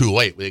 it's too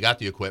late. They got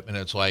the equipment,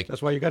 and it's like...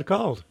 That's why you got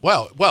called.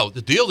 Well,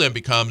 the deal then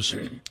becomes,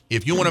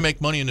 if you want to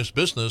make money in this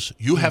business,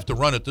 you have to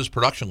run at this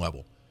production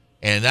level.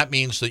 And that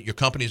means that your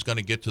company is going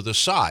to get to this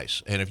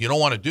size. And if you don't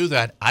want to do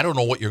that, I don't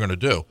know what you're going to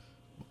do.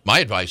 My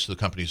advice to the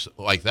companies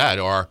like that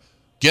are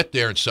get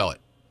there and sell it,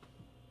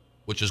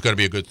 which is going to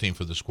be a good theme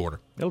for this quarter.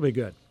 It'll be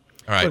good.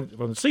 All right.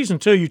 Well, in season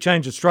 2, you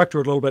changed the structure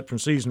a little bit from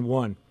season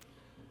 1.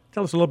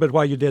 Tell us a little bit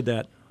why you did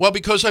that. Well,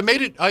 because I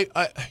made it,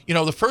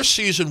 the first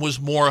season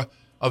was more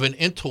of an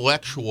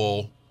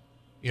intellectual,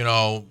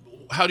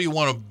 how do you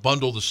want to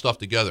bundle the stuff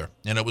together?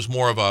 And it was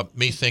more of a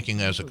me thinking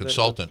as a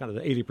consultant. That's kind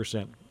of the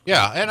 80%.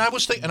 Yeah, and I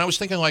was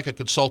thinking like a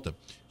consultant.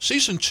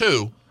 Season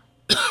 2,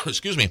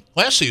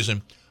 last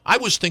season, I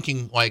was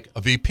thinking like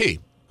a VP.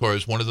 Of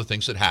course, one of the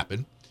things that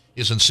happened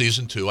is in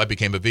season 2, I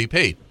became a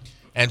VP.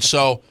 And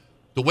so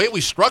the way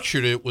we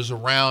structured it was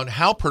around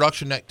how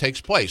production takes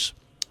place.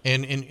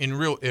 And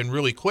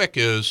really quick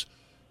is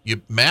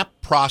you map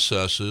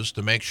processes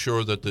to make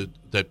sure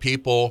that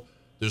people,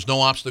 there's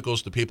no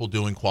obstacles to people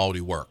doing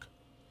quality work.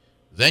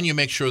 Then you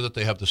make sure that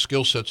they have the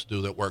skill sets to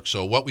do that work.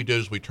 So what we did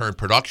is we turned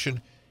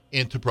production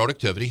into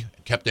productivity,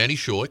 kept Andy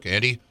Schulich.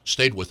 Andy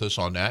stayed with us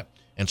on that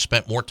and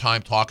spent more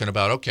time talking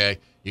about, okay,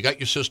 you got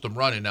your system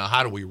running. Now,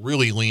 how do we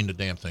really lean the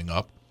damn thing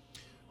up?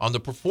 On the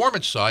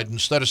performance side,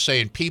 instead of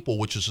saying people,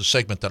 which is a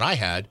segment that I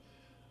had,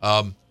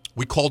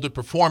 we called it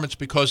performance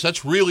because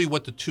that's really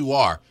what the two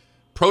are.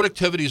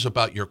 Productivity is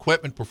about your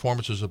equipment.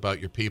 Performance is about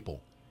your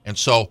people. And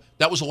so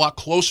that was a lot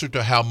closer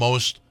to how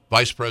most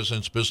vice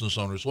presidents, business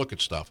owners look at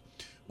stuff.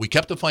 We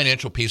kept the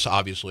financial piece,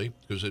 obviously,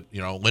 because,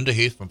 Linda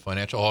Heath from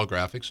Financial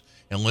Holographics,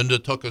 and Linda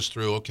took us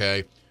through,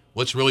 okay,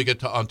 let's really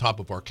get on top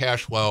of our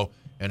cash flow,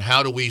 and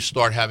how do we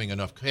start having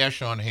enough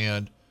cash on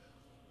hand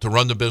to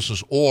run the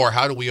business, or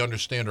how do we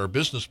understand our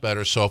business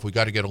better so if we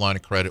got to get a line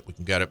of credit, we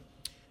can get it.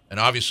 And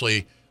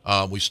obviously,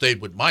 we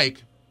stayed with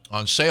Mike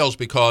on sales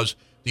because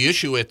the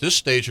issue at this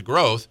stage of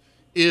growth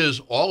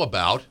is all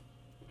about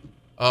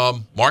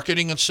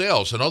marketing and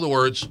sales. In other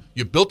words,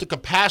 you built the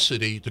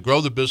capacity to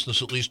grow the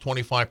business at least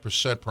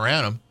 25% per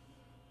annum.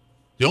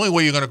 The only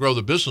way you're going to grow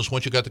the business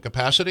once you got the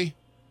capacity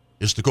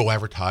is to go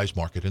advertise,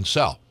 market, and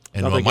sell.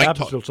 And nothing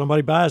happens until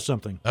somebody buys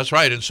something. That's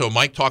right. And so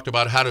Mike talked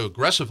about how to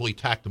aggressively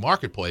attack the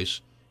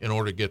marketplace in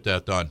order to get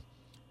that done.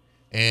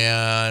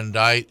 And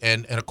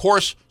of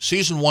course,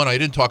 season 1, I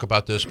didn't talk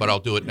about this, but I'll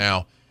do it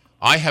now.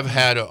 I have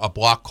had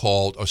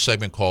a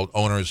segment called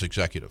Owner's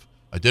Executive.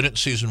 I did it in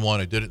season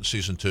 1, I did it in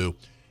season 2,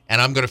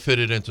 and I'm going to fit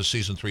it into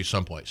season 3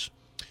 someplace.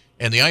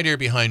 And the idea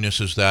behind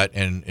this is that,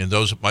 and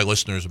those of my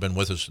listeners have been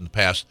with us in the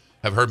past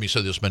have heard me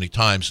say this many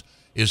times,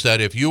 is that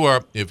if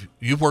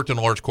you've worked in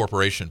a large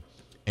corporation,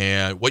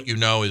 and what you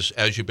know is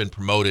as you've been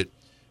promoted,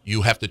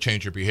 you have to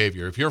change your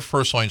behavior. If you're a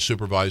first-line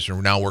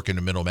supervisor now working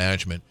in middle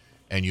management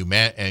and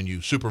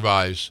you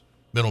supervise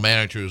middle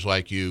managers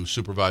like you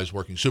supervise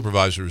working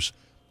supervisors,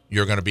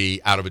 you're going to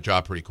be out of a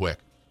job pretty quick.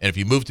 And if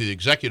you move to the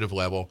executive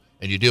level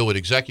and you deal with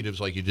executives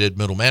like you did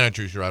middle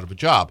managers, you're out of a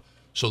job.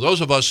 So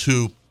those of us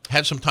who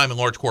had some time in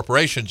large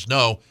corporations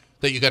know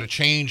that you got to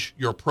change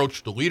your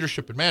approach to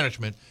leadership and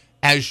management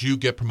as you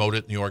get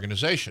promoted in the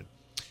organization.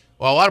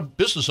 Well, a lot of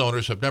business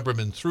owners have never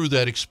been through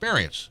that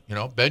experience. You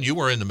know, Ben, you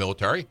were in the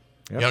military.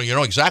 Yep. You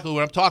know exactly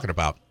what I'm talking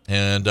about.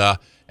 And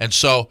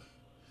so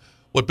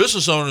what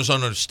business owners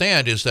don't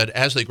understand is that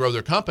as they grow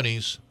their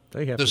companies,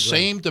 the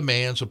same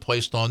demands are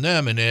placed on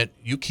them, and that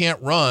you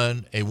can't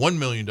run a $1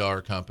 million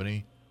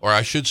company, or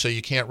I should say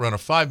you can't run a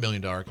 $5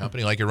 million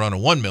company like you run a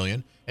 $1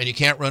 million, and you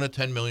can't run a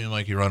 $10 million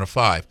like you run a $5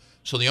 million.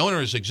 So the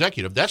owner is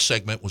executive. That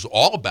segment was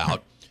all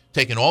about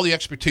taking all the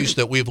expertise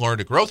that we've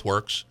learned at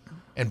GrowthWorks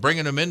and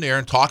bringing them in there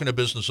and talking to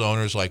business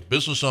owners, like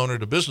business owner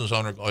to business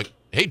owner, like,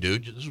 hey,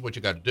 dude, this is what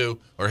you got to do,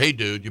 or hey,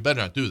 dude, you better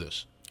not do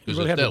this. You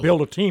really have to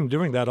build a team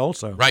doing that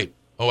also. Right.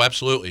 Oh,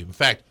 absolutely. In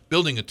fact,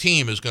 building a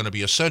team is going to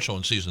be essential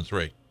in Season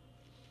 3.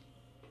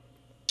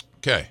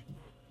 Okay.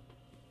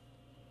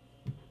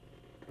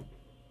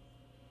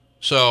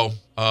 So,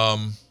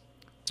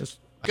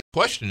 the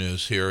question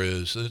is,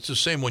 it's the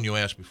same one you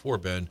asked before,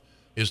 Ben,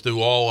 is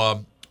do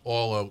all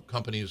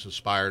companies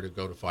aspire to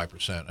go to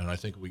 5%? And I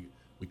think we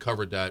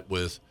covered that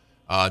with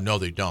no,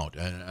 they don't.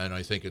 And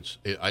I think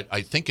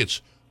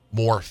it's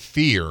more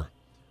fear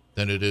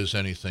than it is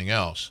anything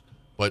else.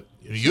 But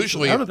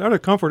usually, out of a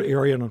comfort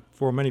area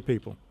for many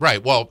people.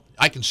 Right. Well,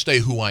 I can stay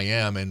who I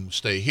am and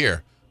stay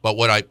here. But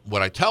what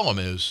I tell them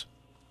is,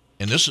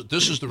 and this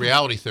is the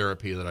reality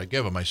therapy that I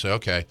give them. I say,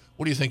 okay,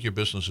 what do you think your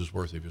business is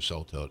worth if you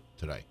sell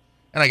today?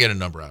 And I get a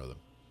number out of them.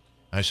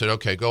 And I said,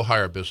 okay, go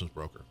hire a business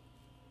broker.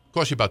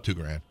 Cost you about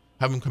 $2,000.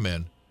 Have them come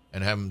in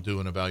and have them do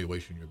an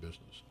evaluation of your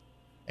business.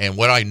 And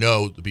what I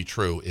know to be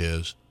true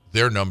is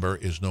their number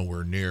is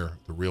nowhere near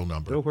the real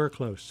number. Nowhere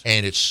close.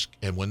 And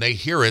when they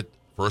hear it,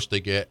 first they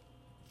get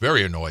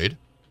very annoyed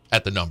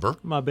at the number.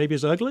 My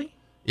baby's ugly?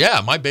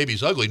 Yeah, my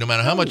baby's ugly. No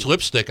matter how much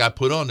lipstick I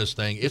put on this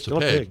thing, it's still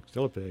a pig.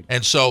 Still a pig.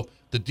 And so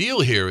the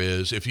deal here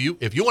is if you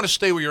want to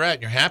stay where you're at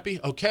and you're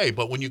happy, okay,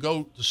 but when you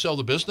go to sell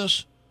the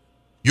business,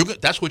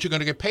 that's what you're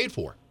going to get paid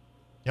for.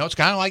 You know, it's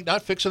kind of like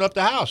not fixing up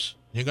the house.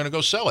 You're going to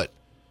go sell it.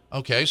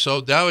 Okay,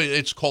 so now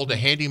it's called a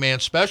handyman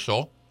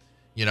special,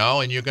 you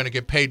know, and you're going to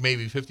get paid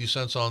maybe 50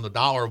 cents on the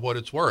dollar of what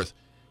it's worth.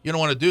 You don't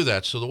want to do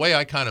that. So the way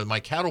my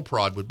cattle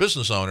prod with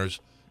business owners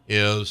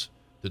is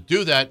to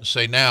do that and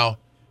say, now,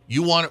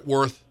 you want it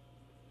worth,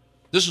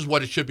 this is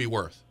what it should be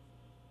worth.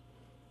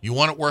 You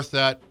want it worth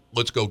that,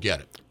 let's go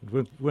get it.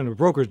 When the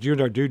brokers do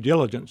their due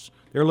diligence,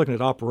 they're looking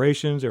at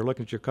operations, they're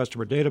looking at your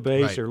customer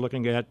database, right. They're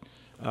looking at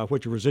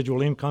what your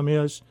residual income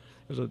is.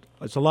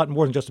 It's a lot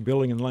more than just a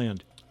building and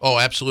land. Oh,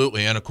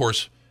 absolutely. And, of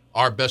course,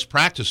 our best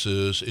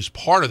practices is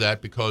part of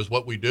that, because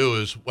what we do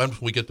is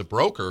once we get the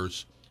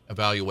broker's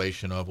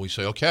evaluation of, we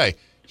say, okay,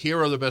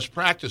 here are the best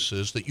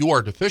practices that you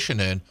are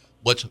deficient in,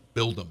 let's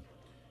build them.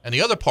 And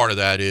the other part of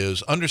that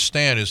is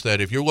understand is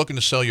that if you're looking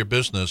to sell your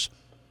business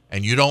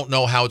and you don't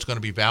know how it's going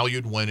to be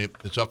valued when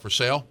it's up for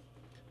sale,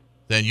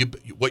 then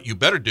what you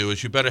better do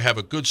is you better have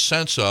a good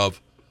sense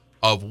of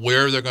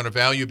where they're going to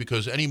value,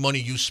 because any money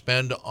you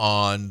spend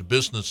on the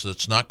business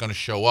that's not going to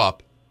show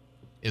up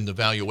in the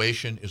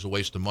valuation is a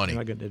waste of money.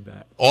 I get it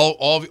back.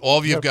 All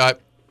of you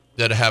got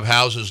that have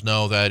houses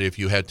know that if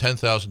you had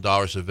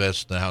 $10,000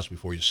 invested in the house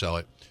before you sell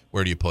it,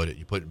 where do you put it?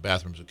 You put it in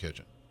bathrooms or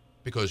kitchen,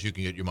 because you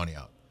can get your money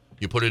out.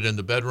 You put it in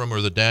the bedroom or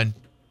the den,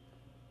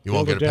 you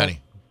won't get a penny.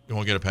 You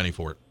won't get a penny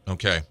for it.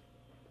 Okay.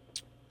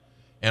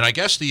 And I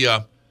guess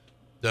the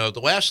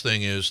last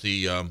thing is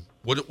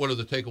what are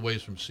the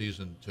takeaways from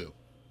Season 2?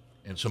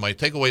 And so my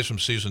takeaways from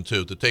Season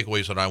 2, the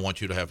takeaways that I want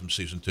you to have from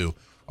Season 2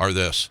 are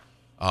this.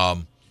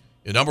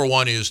 Number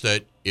one is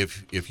that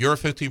if you're a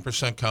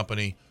 15%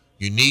 company,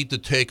 you need to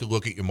take a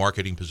look at your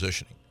marketing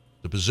positioning,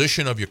 the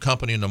position of your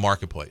company in the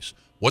marketplace.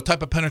 What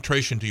type of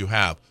penetration do you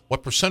have?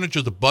 What percentage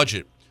of the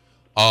budget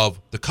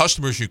of the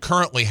customers you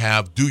currently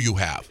have do you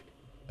have?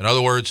 In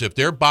other words, if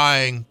they're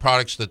buying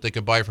products that they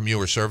can buy from you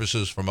or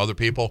services from other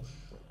people,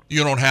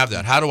 you don't have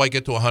that. How do I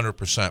get to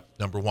 100%?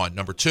 Number one.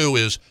 Number two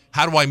is,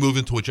 how do I move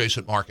into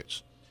adjacent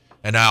markets?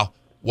 And now,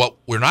 what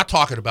we're not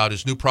talking about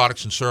is new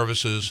products and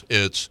services.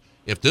 It's,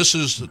 if this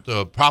is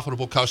the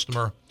profitable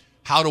customer,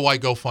 how do I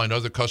go find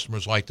other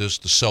customers like this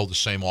to sell the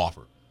same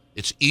offer?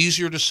 It's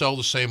easier to sell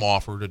the same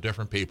offer to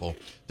different people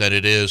than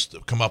it is to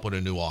come up with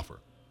a new offer,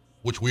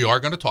 which we are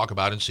going to talk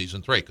about in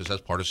Season 3, because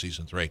that's part of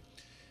Season 3.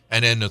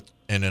 And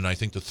then I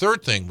think the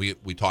third thing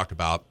we talked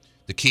about,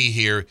 the key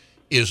here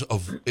is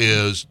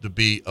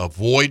to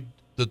avoid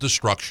the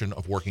destruction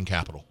of working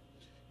capital.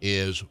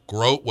 Is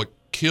grow what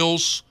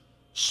kills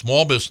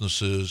small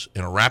businesses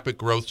in a rapid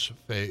growth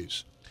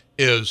phase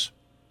is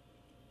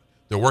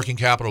their working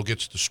capital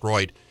gets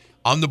destroyed.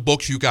 On the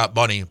books you got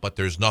money, but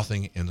there's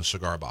nothing in the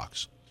cigar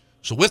box.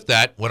 So with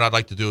that, what I'd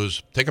like to do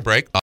is take a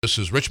break. This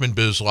is Richmond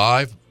Biz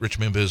Live,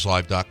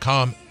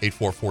 richmondbizlive.com,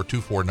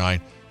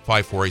 844-249-5685.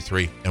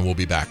 249-5483, and we'll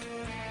be back.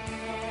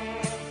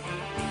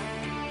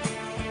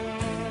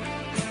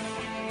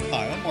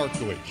 Hi, I'm Mark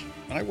Deutsch,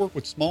 and I work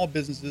with small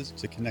businesses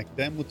to connect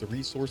them with the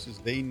resources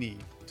they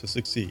need to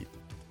succeed.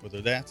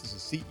 Whether that's as the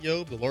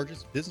CEO of the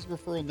largest business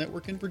referral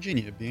network in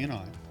Virginia,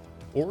 BNI,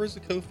 or as the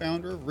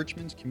co-founder of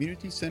Richmond's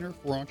Community Center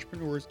for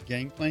Entrepreneurs,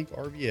 Gangplank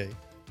RVA,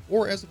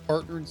 or as a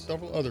partner in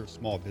several other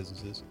small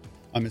businesses,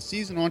 I'm a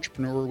seasoned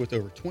entrepreneur with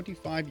over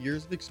 25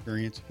 years of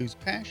experience whose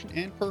passion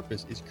and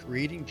purpose is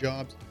creating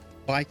jobs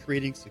by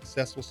creating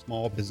successful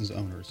small business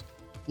owners.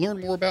 Learn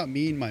more about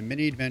me and my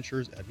many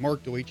adventures at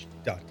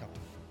markdeutsch.com.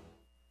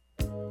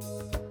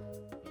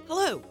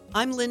 Hello,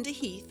 I'm Linda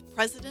Heath,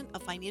 President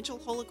of Financial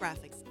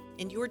Holographics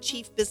and your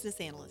Chief Business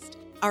Analyst.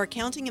 Our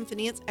accounting and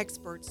finance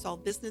experts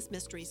solve business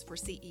mysteries for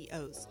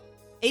CEOs.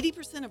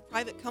 80% of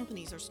private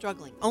companies are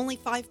struggling. Only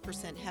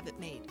 5% have it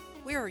made.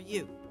 Where are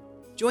you?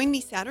 Join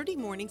me Saturday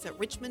mornings at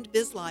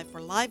RichmondBIZLIVE for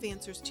live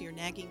answers to your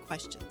nagging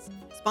questions.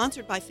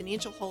 Sponsored by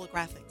Financial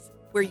Holographics,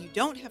 where you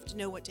don't have to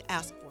know what to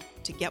ask for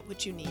to get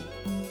what you need.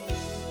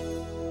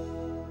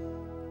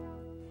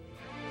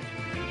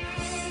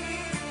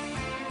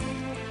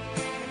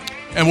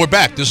 And we're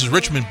back. This is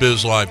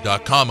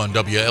RichmondBizLive.com on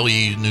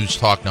WLE News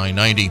Talk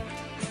 990.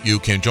 You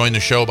can join the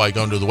show by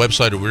going to the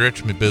website at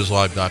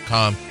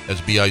RichmondBizLive.com.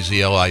 That's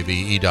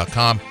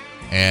BIZLIVE.com.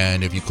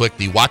 And if you click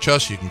the Watch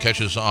Us, you can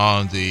catch us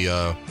on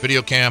the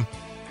video cam.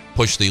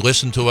 Push the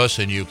Listen to Us,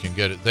 and you can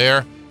get it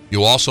there.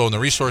 You also, on the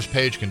resource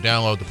page, can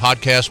download the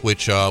podcast,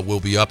 which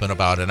will be up in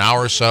about an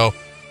hour or so.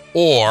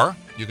 Or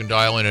you can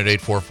dial in at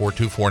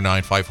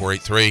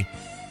 844-249-5483.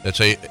 That's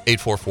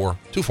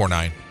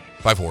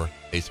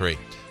 844-249-5483.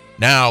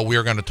 Now we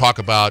are going to talk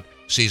about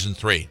Season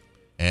 3.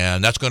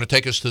 And that's going to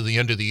take us to the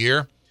end of the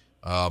year.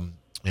 We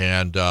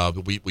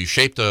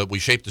shape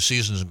the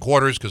seasons in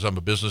quarters because I'm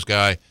a business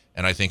guy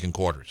and I think in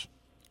quarters.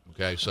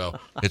 Okay, so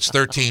it's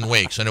 13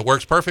 weeks, and it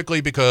works perfectly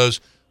because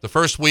the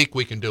first week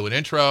we can do an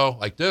intro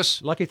like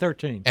this. Lucky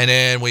 13. And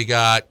then we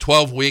got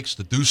 12 weeks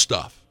to do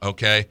stuff.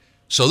 Okay,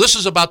 so this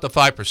is about the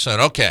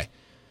 5%. Okay,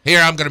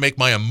 here I'm going to make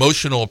my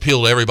emotional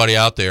appeal to everybody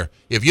out there.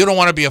 If you don't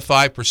want to be a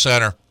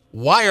 5%er,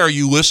 why are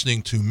you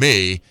listening to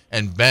me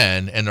and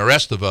Ben and the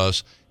rest of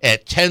us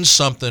at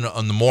 10-something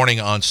in the morning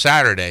on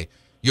Saturday?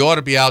 You ought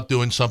to be out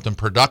doing something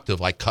productive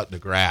like cutting the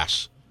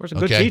grass. Where's a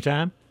good tea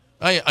time?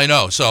 I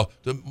know. So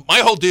my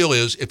whole deal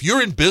is if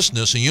you're in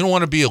business and you don't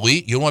want to be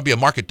elite, you don't want to be a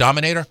market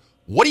dominator,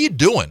 what are you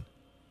doing?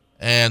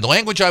 And the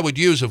language I would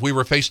use if we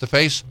were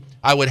face-to-face,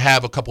 I would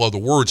have a couple other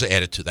words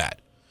added to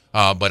that.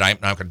 But I'm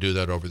not going to do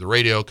that over the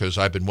radio because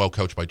I've been well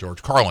coached by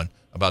George Carlin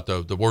about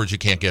the words you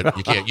can't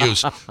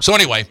use. So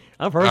anyway,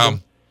 I've heard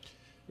them.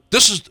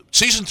 This is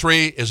Season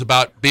 3 is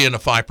about being a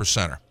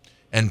 5%er.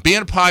 And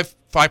being a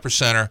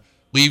 5%er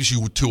leaves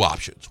you with two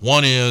options.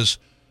 One is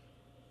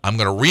I'm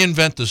going to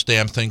reinvent this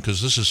damn thing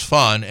because this is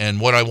fun,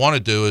 and what I want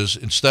to do is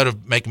instead of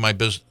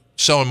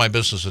selling my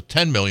business at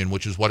 $10 million,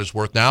 which is what it's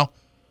worth now,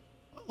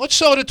 let's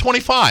sell it at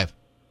 25.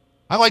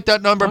 I like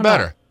that number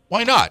better.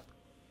 Why not?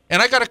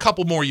 And I got a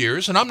couple more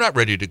years, and I'm not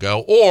ready to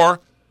go. Or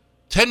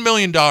 $10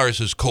 million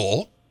is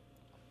cool.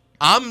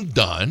 I'm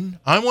done.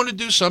 I want to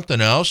do something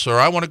else, or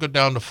I want to go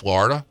down to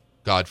Florida,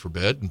 God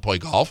forbid, and play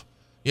golf.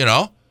 Me,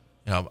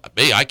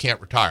 I can't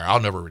retire. I'll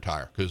never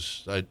retire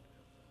because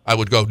I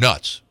would go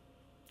nuts.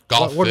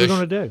 Golf, what are fish. we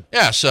going to do?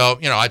 Yeah, so,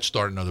 I'd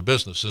start another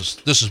business.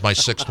 This is my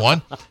sixth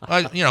one.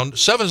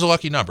 7's a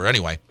lucky number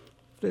anyway.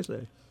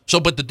 So,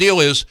 but the deal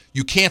is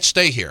you can't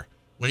stay here.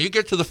 When you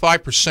get to the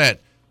 5%,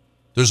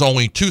 there's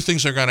only two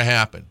things that are going to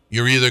happen.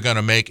 You're either going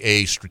to make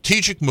a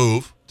strategic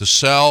move to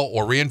sell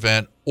or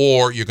reinvent,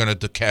 or you're going to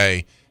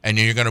decay, and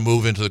you're going to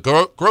move into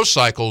the growth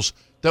cycles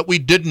that we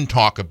didn't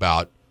talk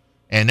about,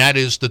 and that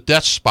is the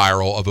death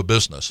spiral of a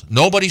business.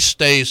 Nobody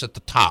stays at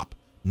the top.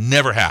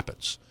 Never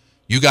happens.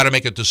 You got to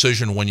make a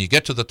decision when you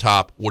get to the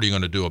top. What are you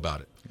going to do about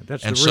it?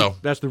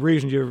 That's the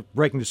reason you're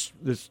breaking this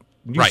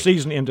new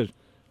season into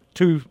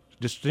two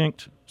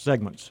distinct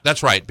segments.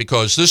 That's right,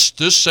 because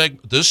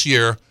this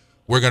year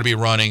we're going to be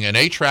running an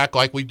A-track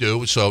like we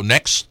do. So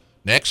next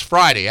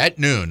Friday at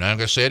noon, I'm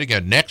going to say it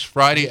again, next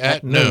Friday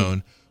at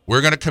noon,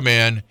 we're going to come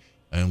in,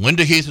 and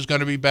Linda Heath is going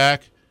to be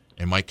back,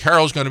 and Mike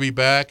Carroll's going to be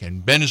back,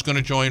 and Ben is going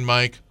to join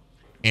Mike.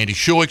 Andy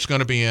Schulich's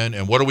going to be in,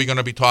 and what are we going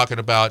to be talking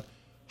about?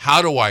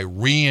 How do I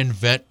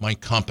reinvent my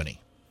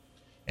company?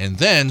 And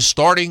then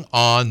starting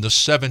on the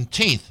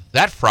 17th,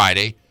 that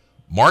Friday,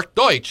 Mark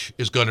Deutsch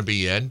is going to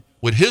be in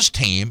with his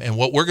team, and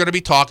what we're going to be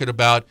talking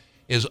about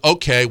is,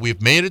 okay, we've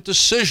made a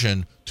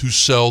decision to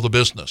sell the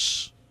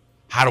business.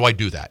 How do I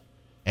do that?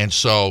 And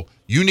so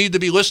you need to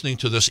be listening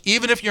to this.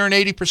 Even if you're an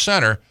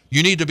 80%er,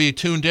 you need to be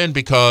tuned in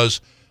because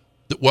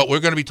what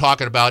we're going to be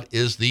talking about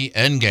is the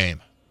end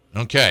game.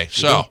 Okay,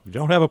 so. You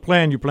don't have a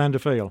plan, you plan to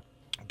fail.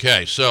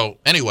 Okay, so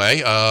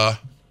anyway, I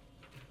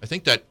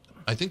think that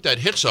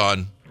hits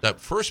on that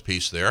first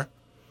piece there.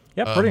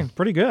 Yeah,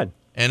 pretty good.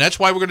 And that's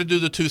why we're going to do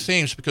the two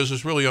themes because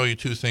there's really only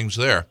two things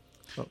there.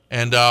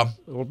 And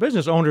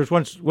business owners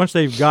once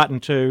they've gotten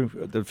to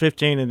the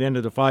 15 and the end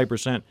of the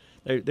 5%,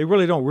 They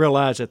really don't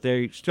realize that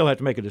they still have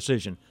to make a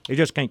decision. They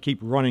just can't keep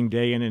running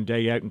day in and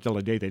day out until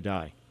the day they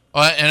die.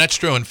 And that's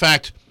true. In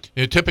fact,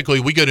 typically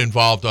we get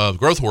involved.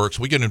 GrowthWorks,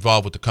 we get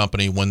involved with the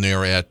company when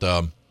they're at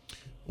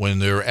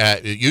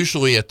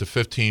usually at the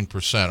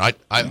 15%.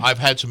 I've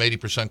had some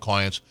 80%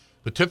 clients,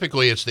 but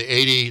typically it's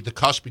the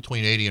cusp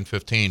between 80 and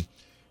 15,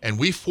 and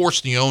we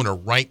force the owner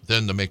right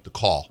then to make the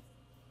call,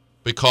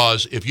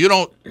 because if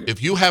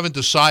you haven't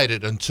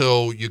decided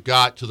until you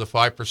got to the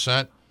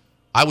 5%,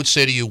 I would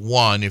say to you,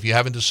 one, if you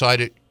haven't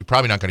decided, you're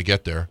probably not going to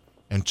get there,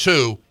 and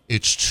two,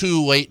 it's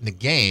too late in the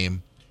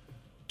game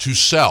to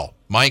sell.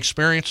 My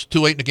experience,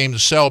 too late in the game to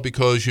sell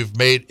because you've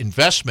made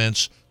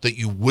investments that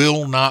you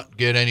will not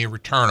get any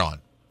return on.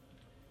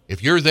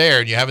 If you're there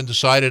and you haven't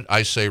decided,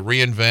 I say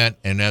reinvent,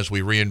 and as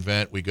we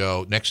reinvent, we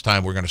go, next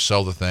time we're going to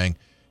sell the thing.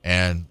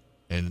 And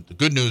the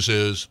good news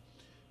is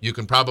you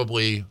can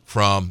probably,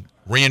 from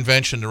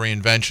reinvention to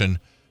reinvention,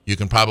 you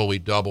can probably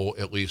double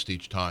at least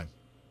each time.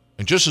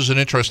 And just as an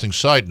interesting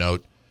side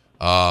note,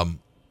 it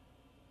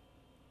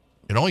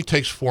only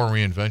takes 4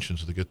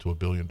 reinventions to get to $1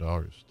 billion.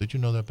 Did you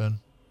know that, Ben?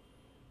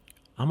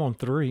 I'm on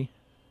 3.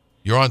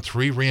 You're on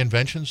 3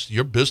 reinventions?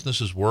 Your business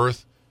is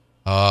worth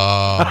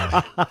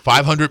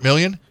 $500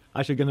 million?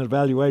 I should get an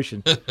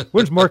evaluation.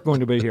 When's Mark going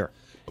to be here?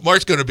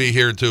 Mark's going to be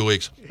here in 2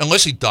 weeks,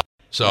 unless he dies.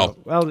 So,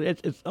 well,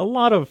 it's a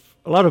lot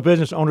of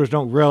business owners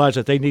don't realize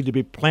that they need to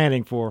be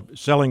planning for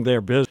selling their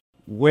business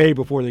way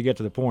before they get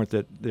to the point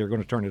that they're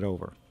going to turn it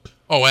over.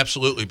 Oh,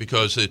 absolutely,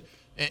 because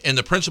and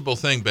the principal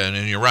thing, Ben,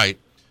 and you're right,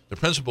 the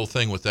principal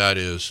thing with that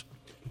is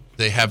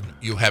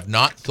you have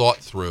not thought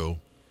through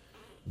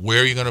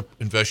where you're going to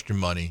invest your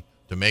money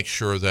to make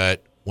sure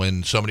that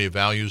when somebody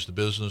values the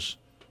business,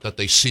 that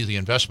they see the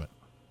investment.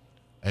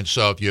 And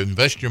so if you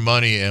invest your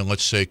money in,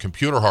 let's say,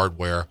 computer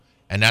hardware,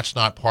 and that's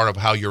not part of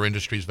how your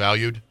industry is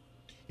valued,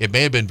 it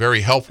may have been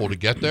very helpful to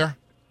get there,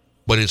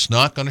 but it's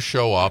not going to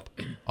show up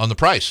on the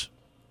price.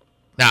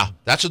 Now,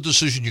 that's a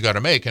decision you got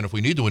to make, and if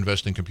we need to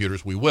invest in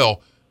computers, we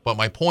will. But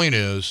my point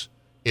is,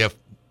 if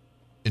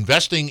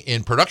investing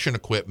in production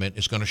equipment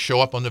is going to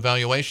show up on the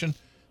valuation,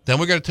 then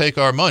we're going to take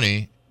our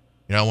money,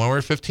 when we're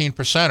a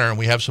 15%er and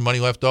we have some money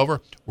left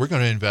over, we're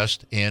going to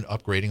invest in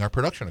upgrading our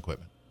production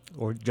equipment.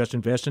 Or just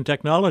invest in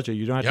technology.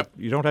 You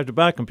don't have to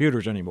buy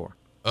computers anymore.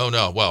 Oh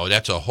no! Well,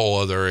 that's a whole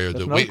other area.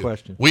 That's another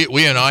question.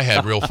 We and I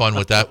had real fun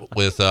with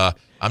that.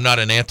 I'm not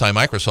an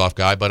anti-Microsoft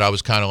guy, but I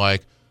was kind of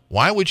like,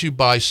 why would you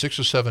buy 6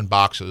 or 7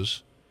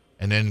 boxes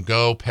and then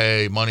go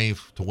pay money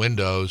to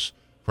Windows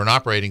for an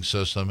operating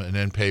system and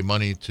then pay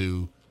money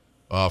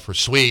for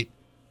Suite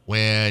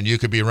when you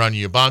could be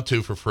running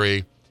Ubuntu for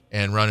free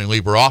and running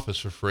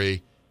LibreOffice for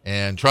free?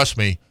 And trust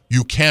me,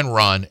 you can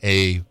run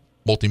a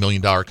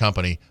multi-million-dollar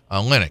company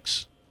on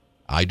Linux.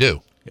 I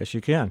do. Yes,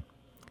 you can.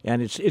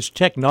 And it's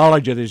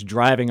technology that is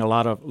driving a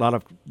lot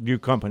of new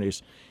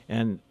companies.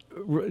 And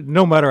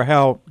no matter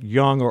how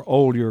young or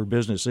old your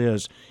business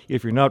is,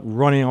 if you're not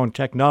running on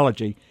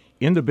technology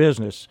in the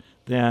business,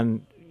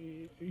 then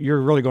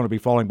you're really going to be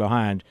falling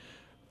behind.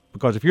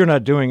 Because if you're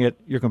not doing it,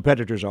 your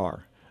competitors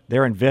are.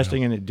 They're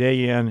investing in it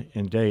day in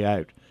and day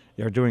out.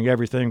 They're doing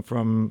everything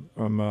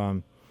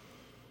from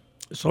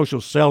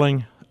social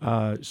selling,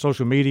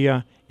 social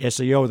media,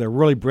 SEO. They're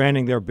really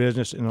branding their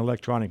business in an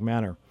electronic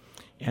manner.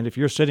 And if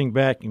you're sitting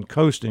back and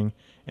coasting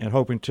and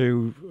hoping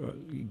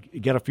to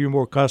get a few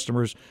more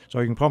customers so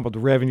you can pump up the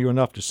revenue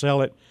enough to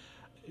sell it,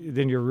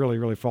 then you're really,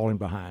 really falling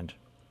behind.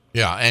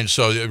 Yeah, and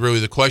so really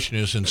the question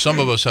is, and some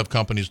of us have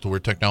companies to where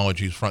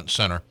technology is front and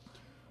center,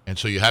 and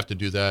so you have to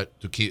do that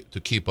to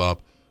keep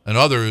up. And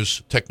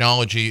others,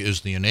 technology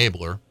is the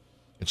enabler.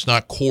 It's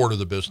not core to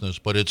the business,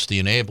 but it's the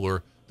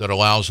enabler that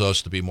allows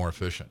us to be more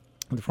efficient.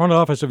 The front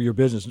office of your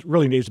business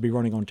really needs to be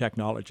running on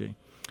technology.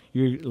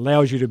 It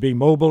allows you to be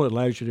mobile. It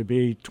allows you to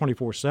be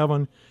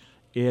 24/7.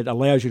 It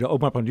allows you to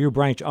open up a new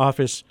branch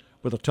office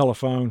with a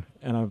telephone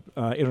and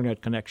an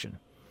internet connection.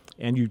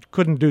 And you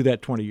couldn't do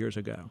that 20 years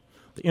ago.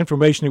 The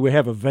information that we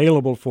have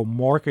available for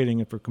marketing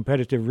and for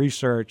competitive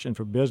research and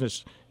for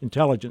business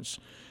intelligence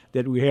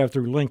that we have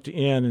through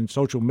LinkedIn and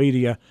social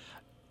media,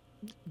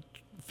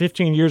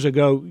 15 years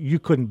ago, you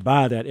couldn't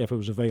buy that if it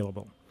was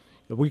available.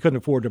 We couldn't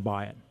afford to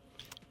buy it.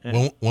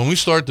 When we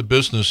started the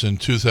business in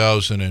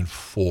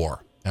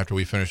 2004, after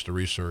we finished the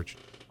research,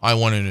 I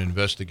went in and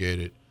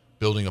investigated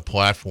building a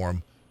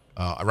platform.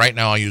 Right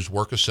now I use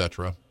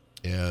Work-etc.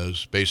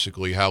 as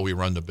basically how we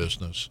run the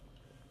business.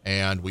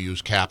 And we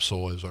use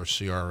Capsule as our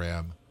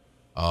CRM.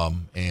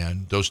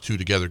 And those two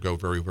together go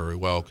very, very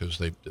well because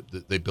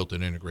they built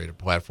an integrated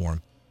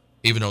platform,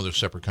 even though they're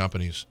separate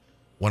companies.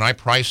 When I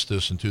priced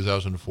this in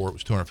 2004, it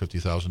was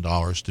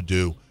 $250,000 to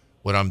do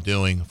what I'm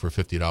doing for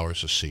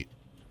 $50 a seat.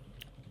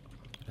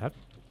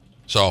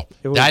 So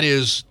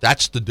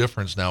that's the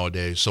difference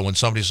nowadays. So when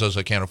somebody says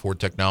I can't afford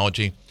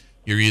technology,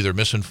 you're either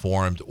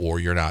misinformed or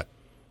you're not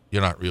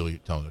really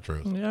telling the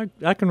truth. Yeah,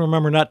 I can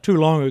remember not too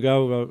long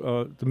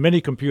ago the mini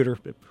computer.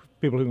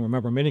 People who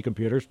remember mini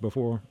computers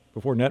before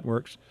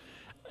networks,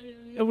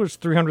 it was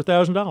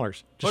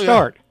 $300,000 to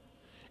start,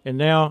 and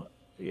now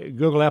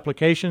Google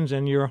applications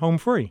and you're home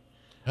free.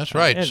 That's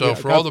right. And, So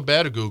for all the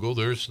bad of Google,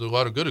 there's a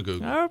lot of good of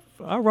Google.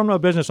 I run my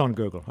business on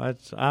Google.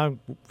 I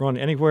run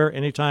anywhere,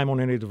 anytime, on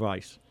any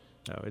device.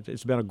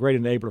 It's been a great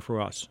enabler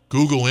for us.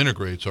 Google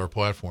integrates our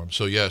platform.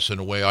 So, yes, in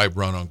a way, I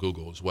run on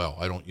Google as well.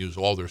 I don't use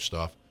all their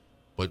stuff,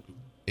 but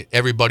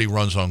everybody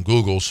runs on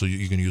Google, so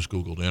you can use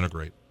Google to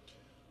integrate.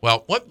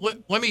 Well,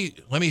 let me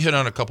hit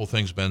on a couple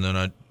things, Ben.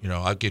 Then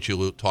I'll get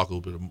you talk a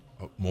little bit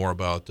more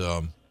about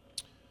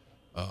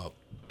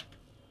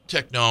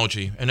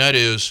technology, and that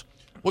is,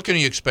 what can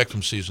you expect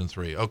from season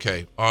 3?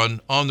 Okay,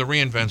 on the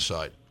reinvent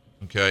side,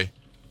 okay,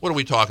 what are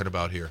we talking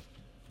about here?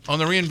 On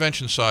the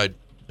reinvention side,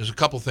 there's a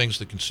couple things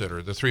to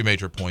consider. The 3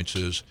 major points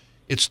is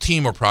it's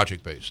team or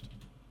project based.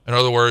 In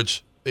other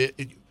words,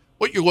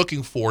 what you're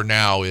looking for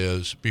now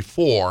is,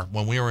 before,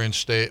 when we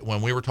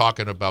were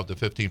talking about the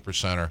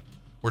 15%er,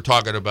 we're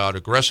talking about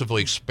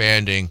aggressively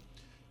expanding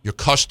your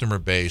customer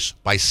base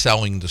by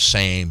selling the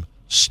same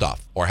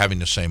stuff or having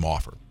the same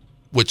offer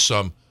with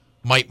some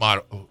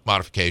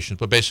modifications,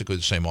 but basically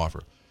the same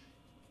offer.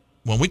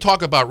 When we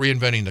talk about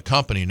reinventing the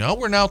company,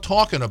 we're now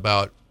talking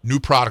about new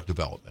product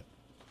development.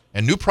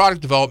 And new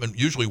product development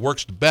usually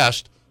works the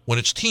best when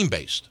it's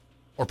team-based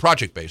or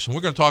project-based. And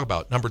we're going to talk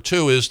about. Number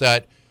 2 is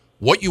that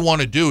what you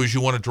want to do is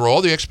you want to draw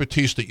all the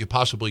expertise that you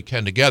possibly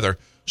can together.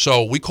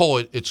 So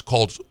it's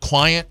called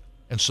client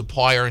and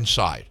supplier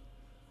inside.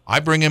 I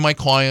bring in my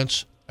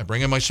clients, I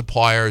bring in my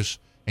suppliers,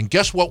 and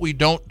guess what we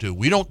don't do?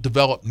 We don't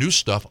develop new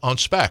stuff on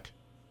spec.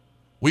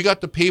 We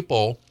got the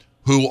people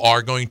who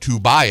are going to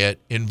buy it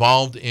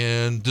involved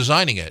in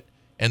designing it.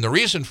 And the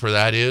reason for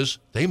that is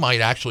they might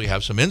actually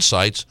have some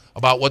insights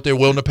about what they're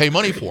willing to pay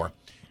money for.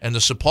 And the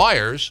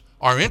suppliers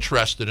are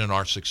interested in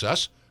our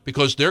success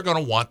because they're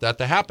going to want that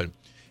to happen.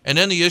 And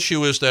then the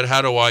issue is that,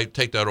 how do I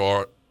take that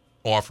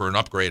offer and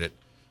upgrade it?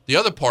 The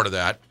other part of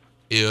that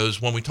is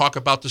when we talk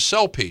about the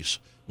sell piece.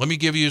 Let me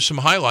give you some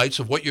highlights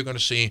of what you're going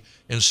to see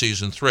in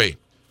season 3.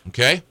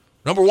 Okay?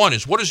 Number 1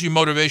 is, what is your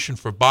motivation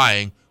for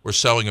buying or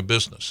selling a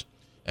business?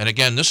 And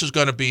again, this is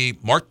going to be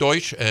Mark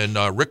Deutsch and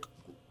Rick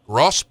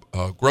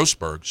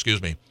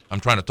Grossberg, I'm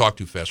trying to talk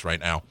too fast right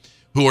now,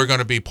 who are going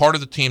to be part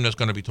of the team that's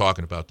going to be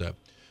talking about that.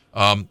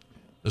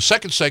 The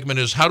second segment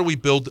is, how do we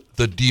build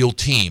the deal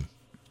team?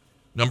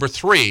 Number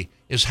 3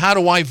 is, how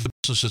do I build the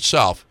business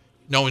itself,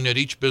 knowing that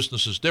each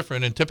business is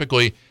different, and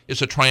typically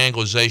it's a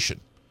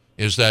triangulation,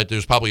 is that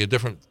there's probably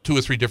 2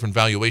 or 3 different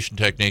valuation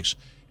techniques,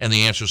 and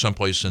the answer is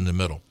someplace in the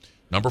middle.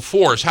 Number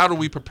 4 is, how do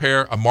we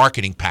prepare a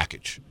marketing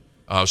package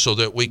so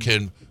that we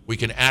can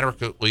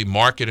adequately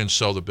market and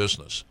sell the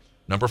business?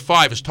 Number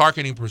 5 is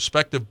targeting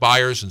prospective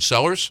buyers and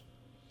sellers.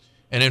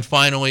 And then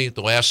finally,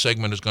 the last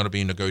segment is going to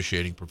be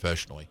negotiating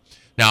professionally.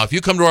 Now, if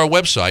you come to our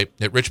website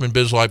at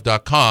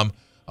RichmondBIZLive.com,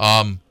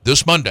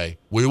 this Monday,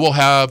 we will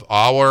have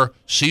our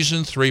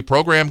Season 3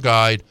 program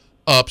guide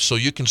up so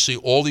you can see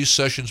all these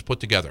sessions put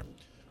together.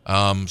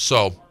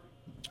 So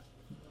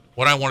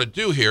what I want to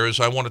do here is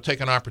I want to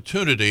take an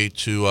opportunity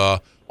to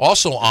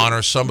also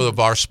honor some of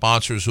our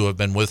sponsors who have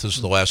been with us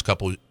the last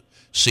couple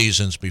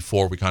seasons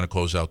before we kind of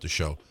close out the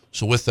show.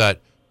 So with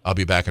that, I'll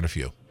be back in a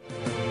few.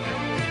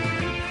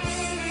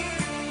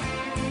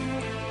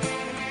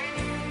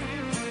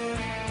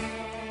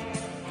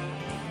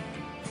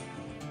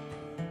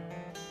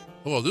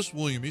 Hello, this is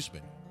William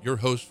Eastman, your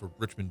host for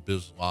Richmond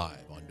Biz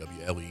Live on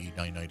WLE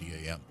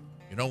 990 AM.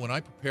 You know, when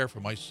I prepare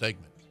for my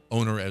segment,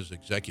 Owner as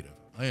Executive,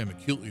 I am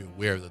acutely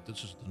aware that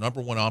this is the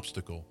number 1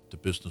 obstacle to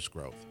business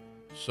growth.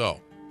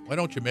 So, why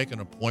don't you make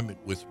an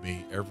appointment with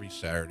me every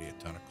Saturday at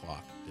 10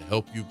 o'clock to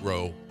help you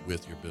grow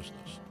with your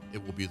business?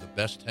 It will be the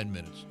best 10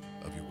 minutes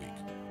of your week.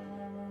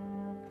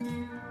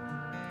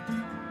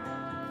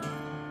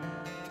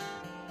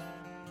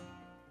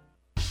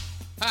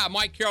 Hi,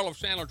 Mike Carroll of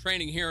Sandler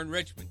Training here in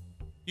Richmond.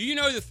 Do you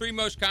know the 3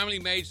 most commonly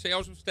made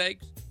sales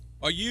mistakes?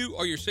 Are you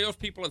or your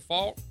salespeople at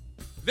fault?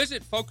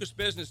 Visit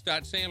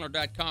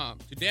focusbusiness.sandler.com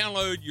to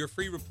download your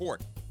free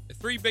report, the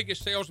 3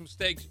 biggest sales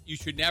mistakes you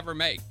should never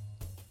make.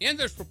 In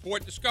this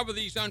report, discover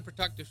these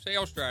unproductive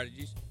sales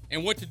strategies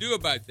and what to do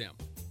about them.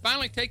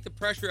 Finally, take the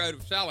pressure out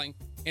of selling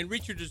and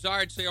reach your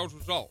desired sales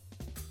result.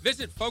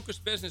 Visit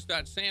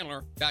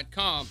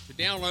focusbusiness.sandler.com to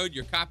download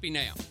your copy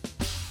now.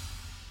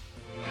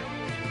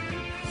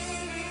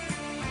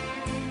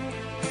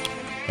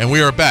 And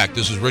we are back.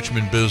 This is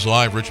Richmond Biz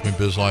Live,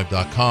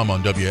 RichmondBizLive.com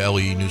on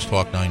WLE News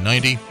Talk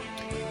 990.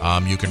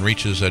 You can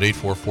reach us at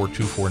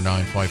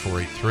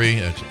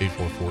 844-249-5483. That's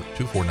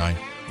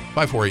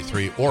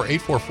 844-249-5483 or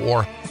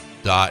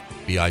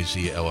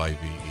 844.bizlive.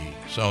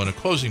 So in the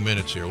closing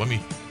minutes here, let me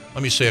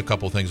say a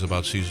couple things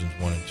about seasons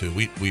 1 and 2.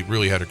 We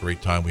really had a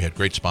great time. We had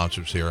great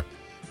sponsors here.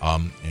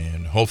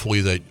 And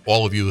hopefully that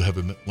all of you who have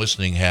been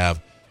listening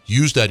have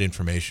used that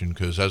information,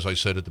 because as I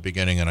said at the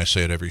beginning, and I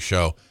say it every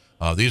show,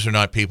 these are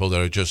not people that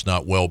are just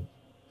not well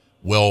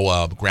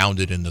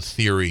grounded in the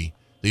theory.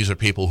 These are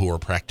people who are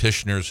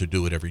practitioners who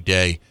do it every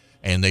day,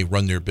 and they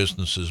run their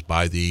businesses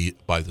by the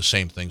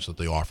same things that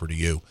they offer to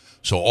you.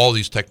 So all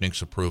these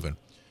techniques are proven.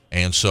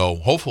 And so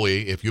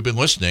hopefully if you've been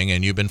listening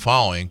and you've been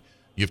following,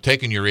 you've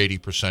taken your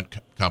 80%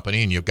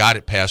 company and you've got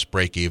it past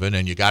break even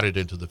and you got it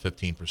into the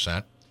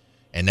 15%.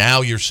 And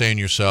now you're saying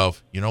to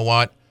yourself, you know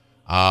what?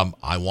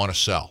 I want to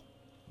sell.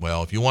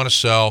 Well, if you want to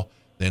sell,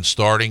 then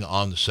starting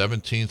on the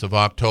 17th of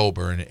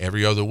October and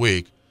every other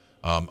week,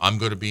 I'm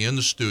going to be in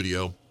the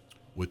studio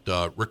with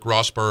Rick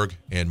Rosberg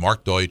and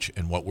Mark Deutsch,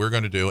 and what we're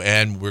going to do,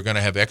 and we're going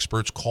to have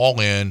experts call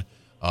in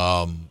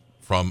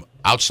from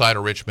outside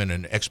of Richmond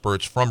and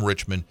experts from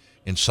Richmond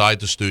inside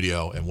the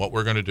studio. And what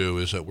we're going to do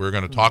is that we're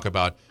going to talk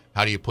about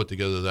how do you put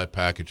together that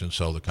package and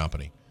sell the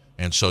company,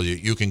 and so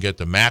that you can get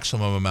the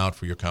maximum amount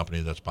for your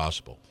company that's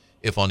possible.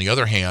 If, on the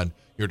other hand,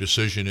 your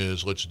decision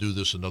is let's do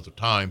this another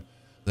time,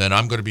 then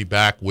I'm going to be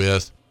back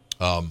with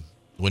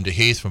Linda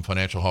Heath from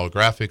Financial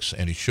Holographics,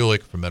 Andy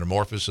Schulich from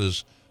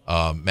Metamorphosis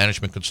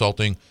Management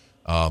Consulting.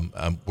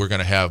 We're going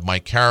to have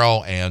Mike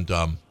Carroll and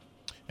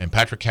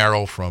Patrick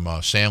Carroll from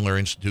Sandler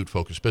Institute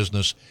Focus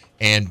Business,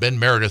 and Ben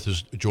Meredith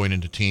is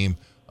joining the team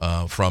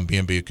from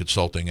B&B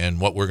Consulting. And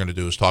what we're going to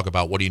do is talk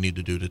about what do you need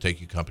to do to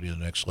take your company to the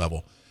next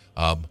level.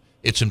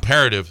 It's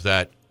imperative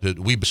that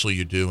we basically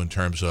you do in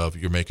terms of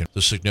you're making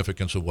the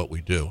significance of what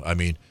we do. I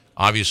mean,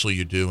 obviously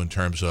you do in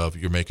terms of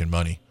you're making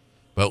money,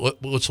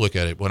 but let's look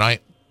at it. When I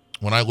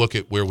look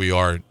at where we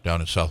are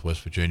down in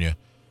Southwest Virginia,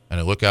 and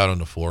I look out on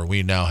the floor,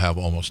 we now have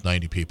almost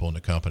 90 people in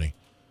the company.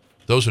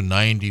 Those are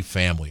 90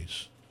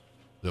 families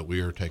that we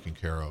are taking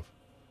care of.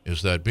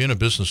 Is that being a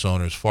business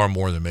owner is far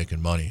more than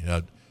making money.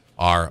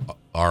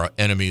 Our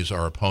enemies,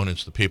 our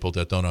opponents, the people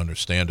that don't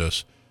understand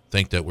us,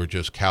 think that we're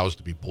just cows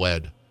to be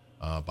bled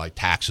by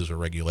taxes or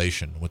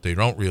regulation. What they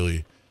don't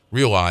really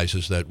realize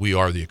is that we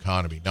are the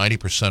economy.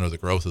 90% of the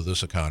growth of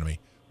this economy,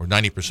 or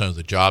 90% of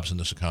the jobs in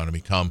this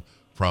economy, come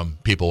from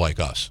people like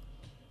us.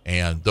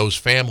 And those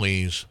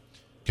families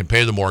can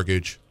pay the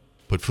mortgage,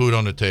 put food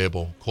on the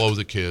table, clothe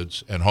the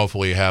kids, and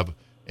hopefully have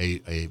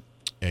a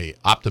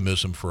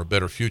optimism for a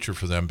better future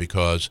for them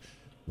because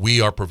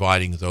we are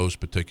providing those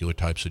particular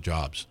types of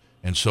jobs.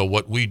 And so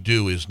what we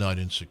do is not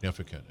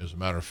insignificant. As a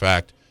matter of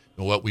fact,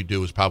 what we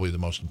do is probably the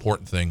most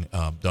important thing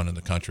done in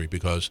the country,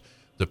 because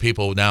the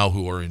people now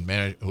who are in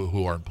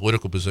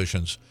political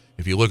positions,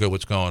 if you look at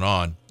what's going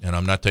on, and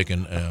I'm not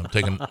taking a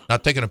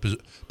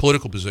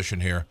political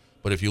position here,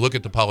 but if you look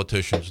at the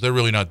politicians, they're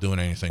really not doing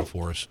anything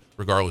for us,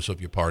 regardless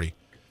of your party.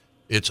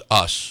 It's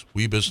us,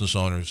 we business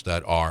owners,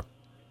 that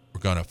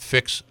we're going to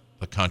fix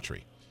the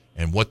country.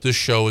 And what this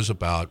show is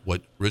about,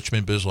 what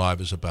Richmond Biz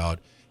Live is about,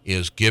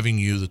 is giving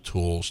you the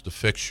tools to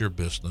fix your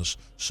business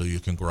so you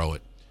can grow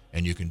it.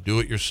 And you can do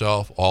it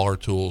yourself. All our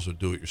tools are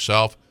do it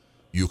yourself.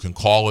 You can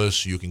call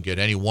us. You can get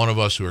any one of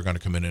us who are going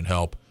to come in and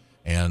help.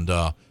 And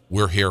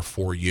we're here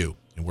for you,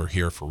 and we're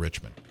here for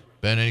Richmond.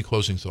 Ben, any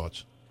closing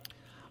thoughts?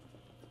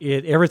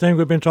 Everything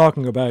we've been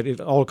talking about, it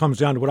all comes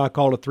down to what I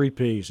call the 3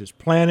 Ps. It's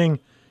planning,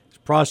 it's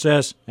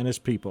process, and it's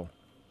people.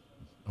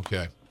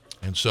 Okay.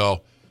 And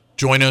so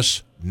join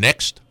us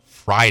next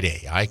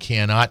Friday. I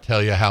cannot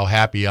tell you how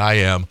happy I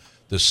am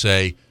to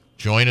say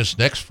join us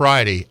next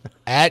Friday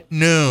at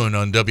noon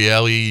on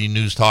WLE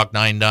News Talk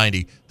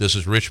 990. This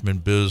is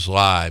Richmond Biz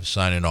Live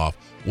signing off.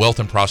 Wealth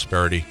and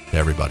prosperity to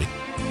everybody.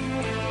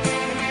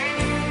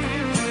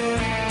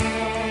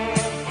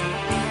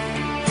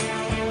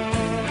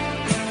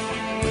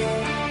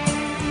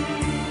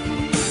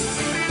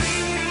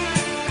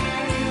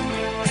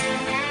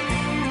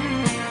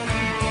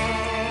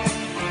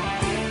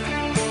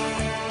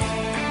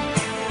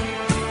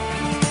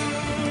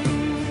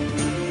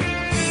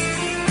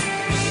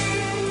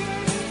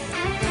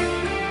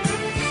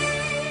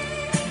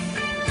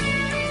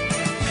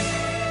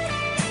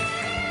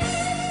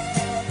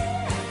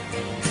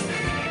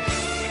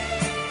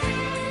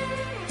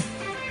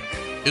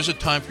 Is it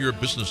time for your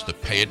business to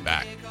pay it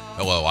back?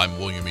 Hello, I'm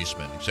William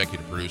Eastman,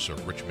 executive producer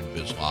of Richmond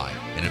Biz Live.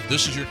 And if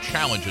this is your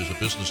challenge as a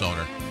business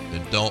owner,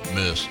 then don't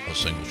miss a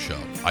single show.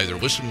 Either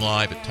listen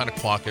live at 10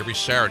 o'clock every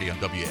Saturday on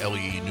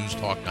WLE News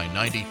Talk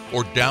 990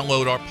 or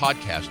download our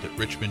podcast at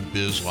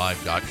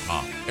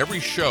RichmondBizLive.com. Every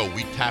show,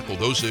 we tackle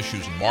those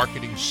issues in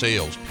marketing,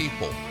 sales,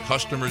 people,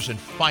 customers, and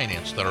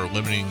finance that are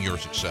limiting your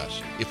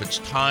success. If it's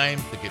time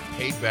to get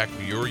paid back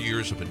for your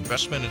years of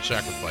investment and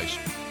sacrifice,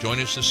 join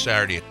us this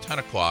Saturday at 10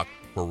 o'clock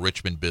for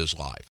Richmond Biz Live.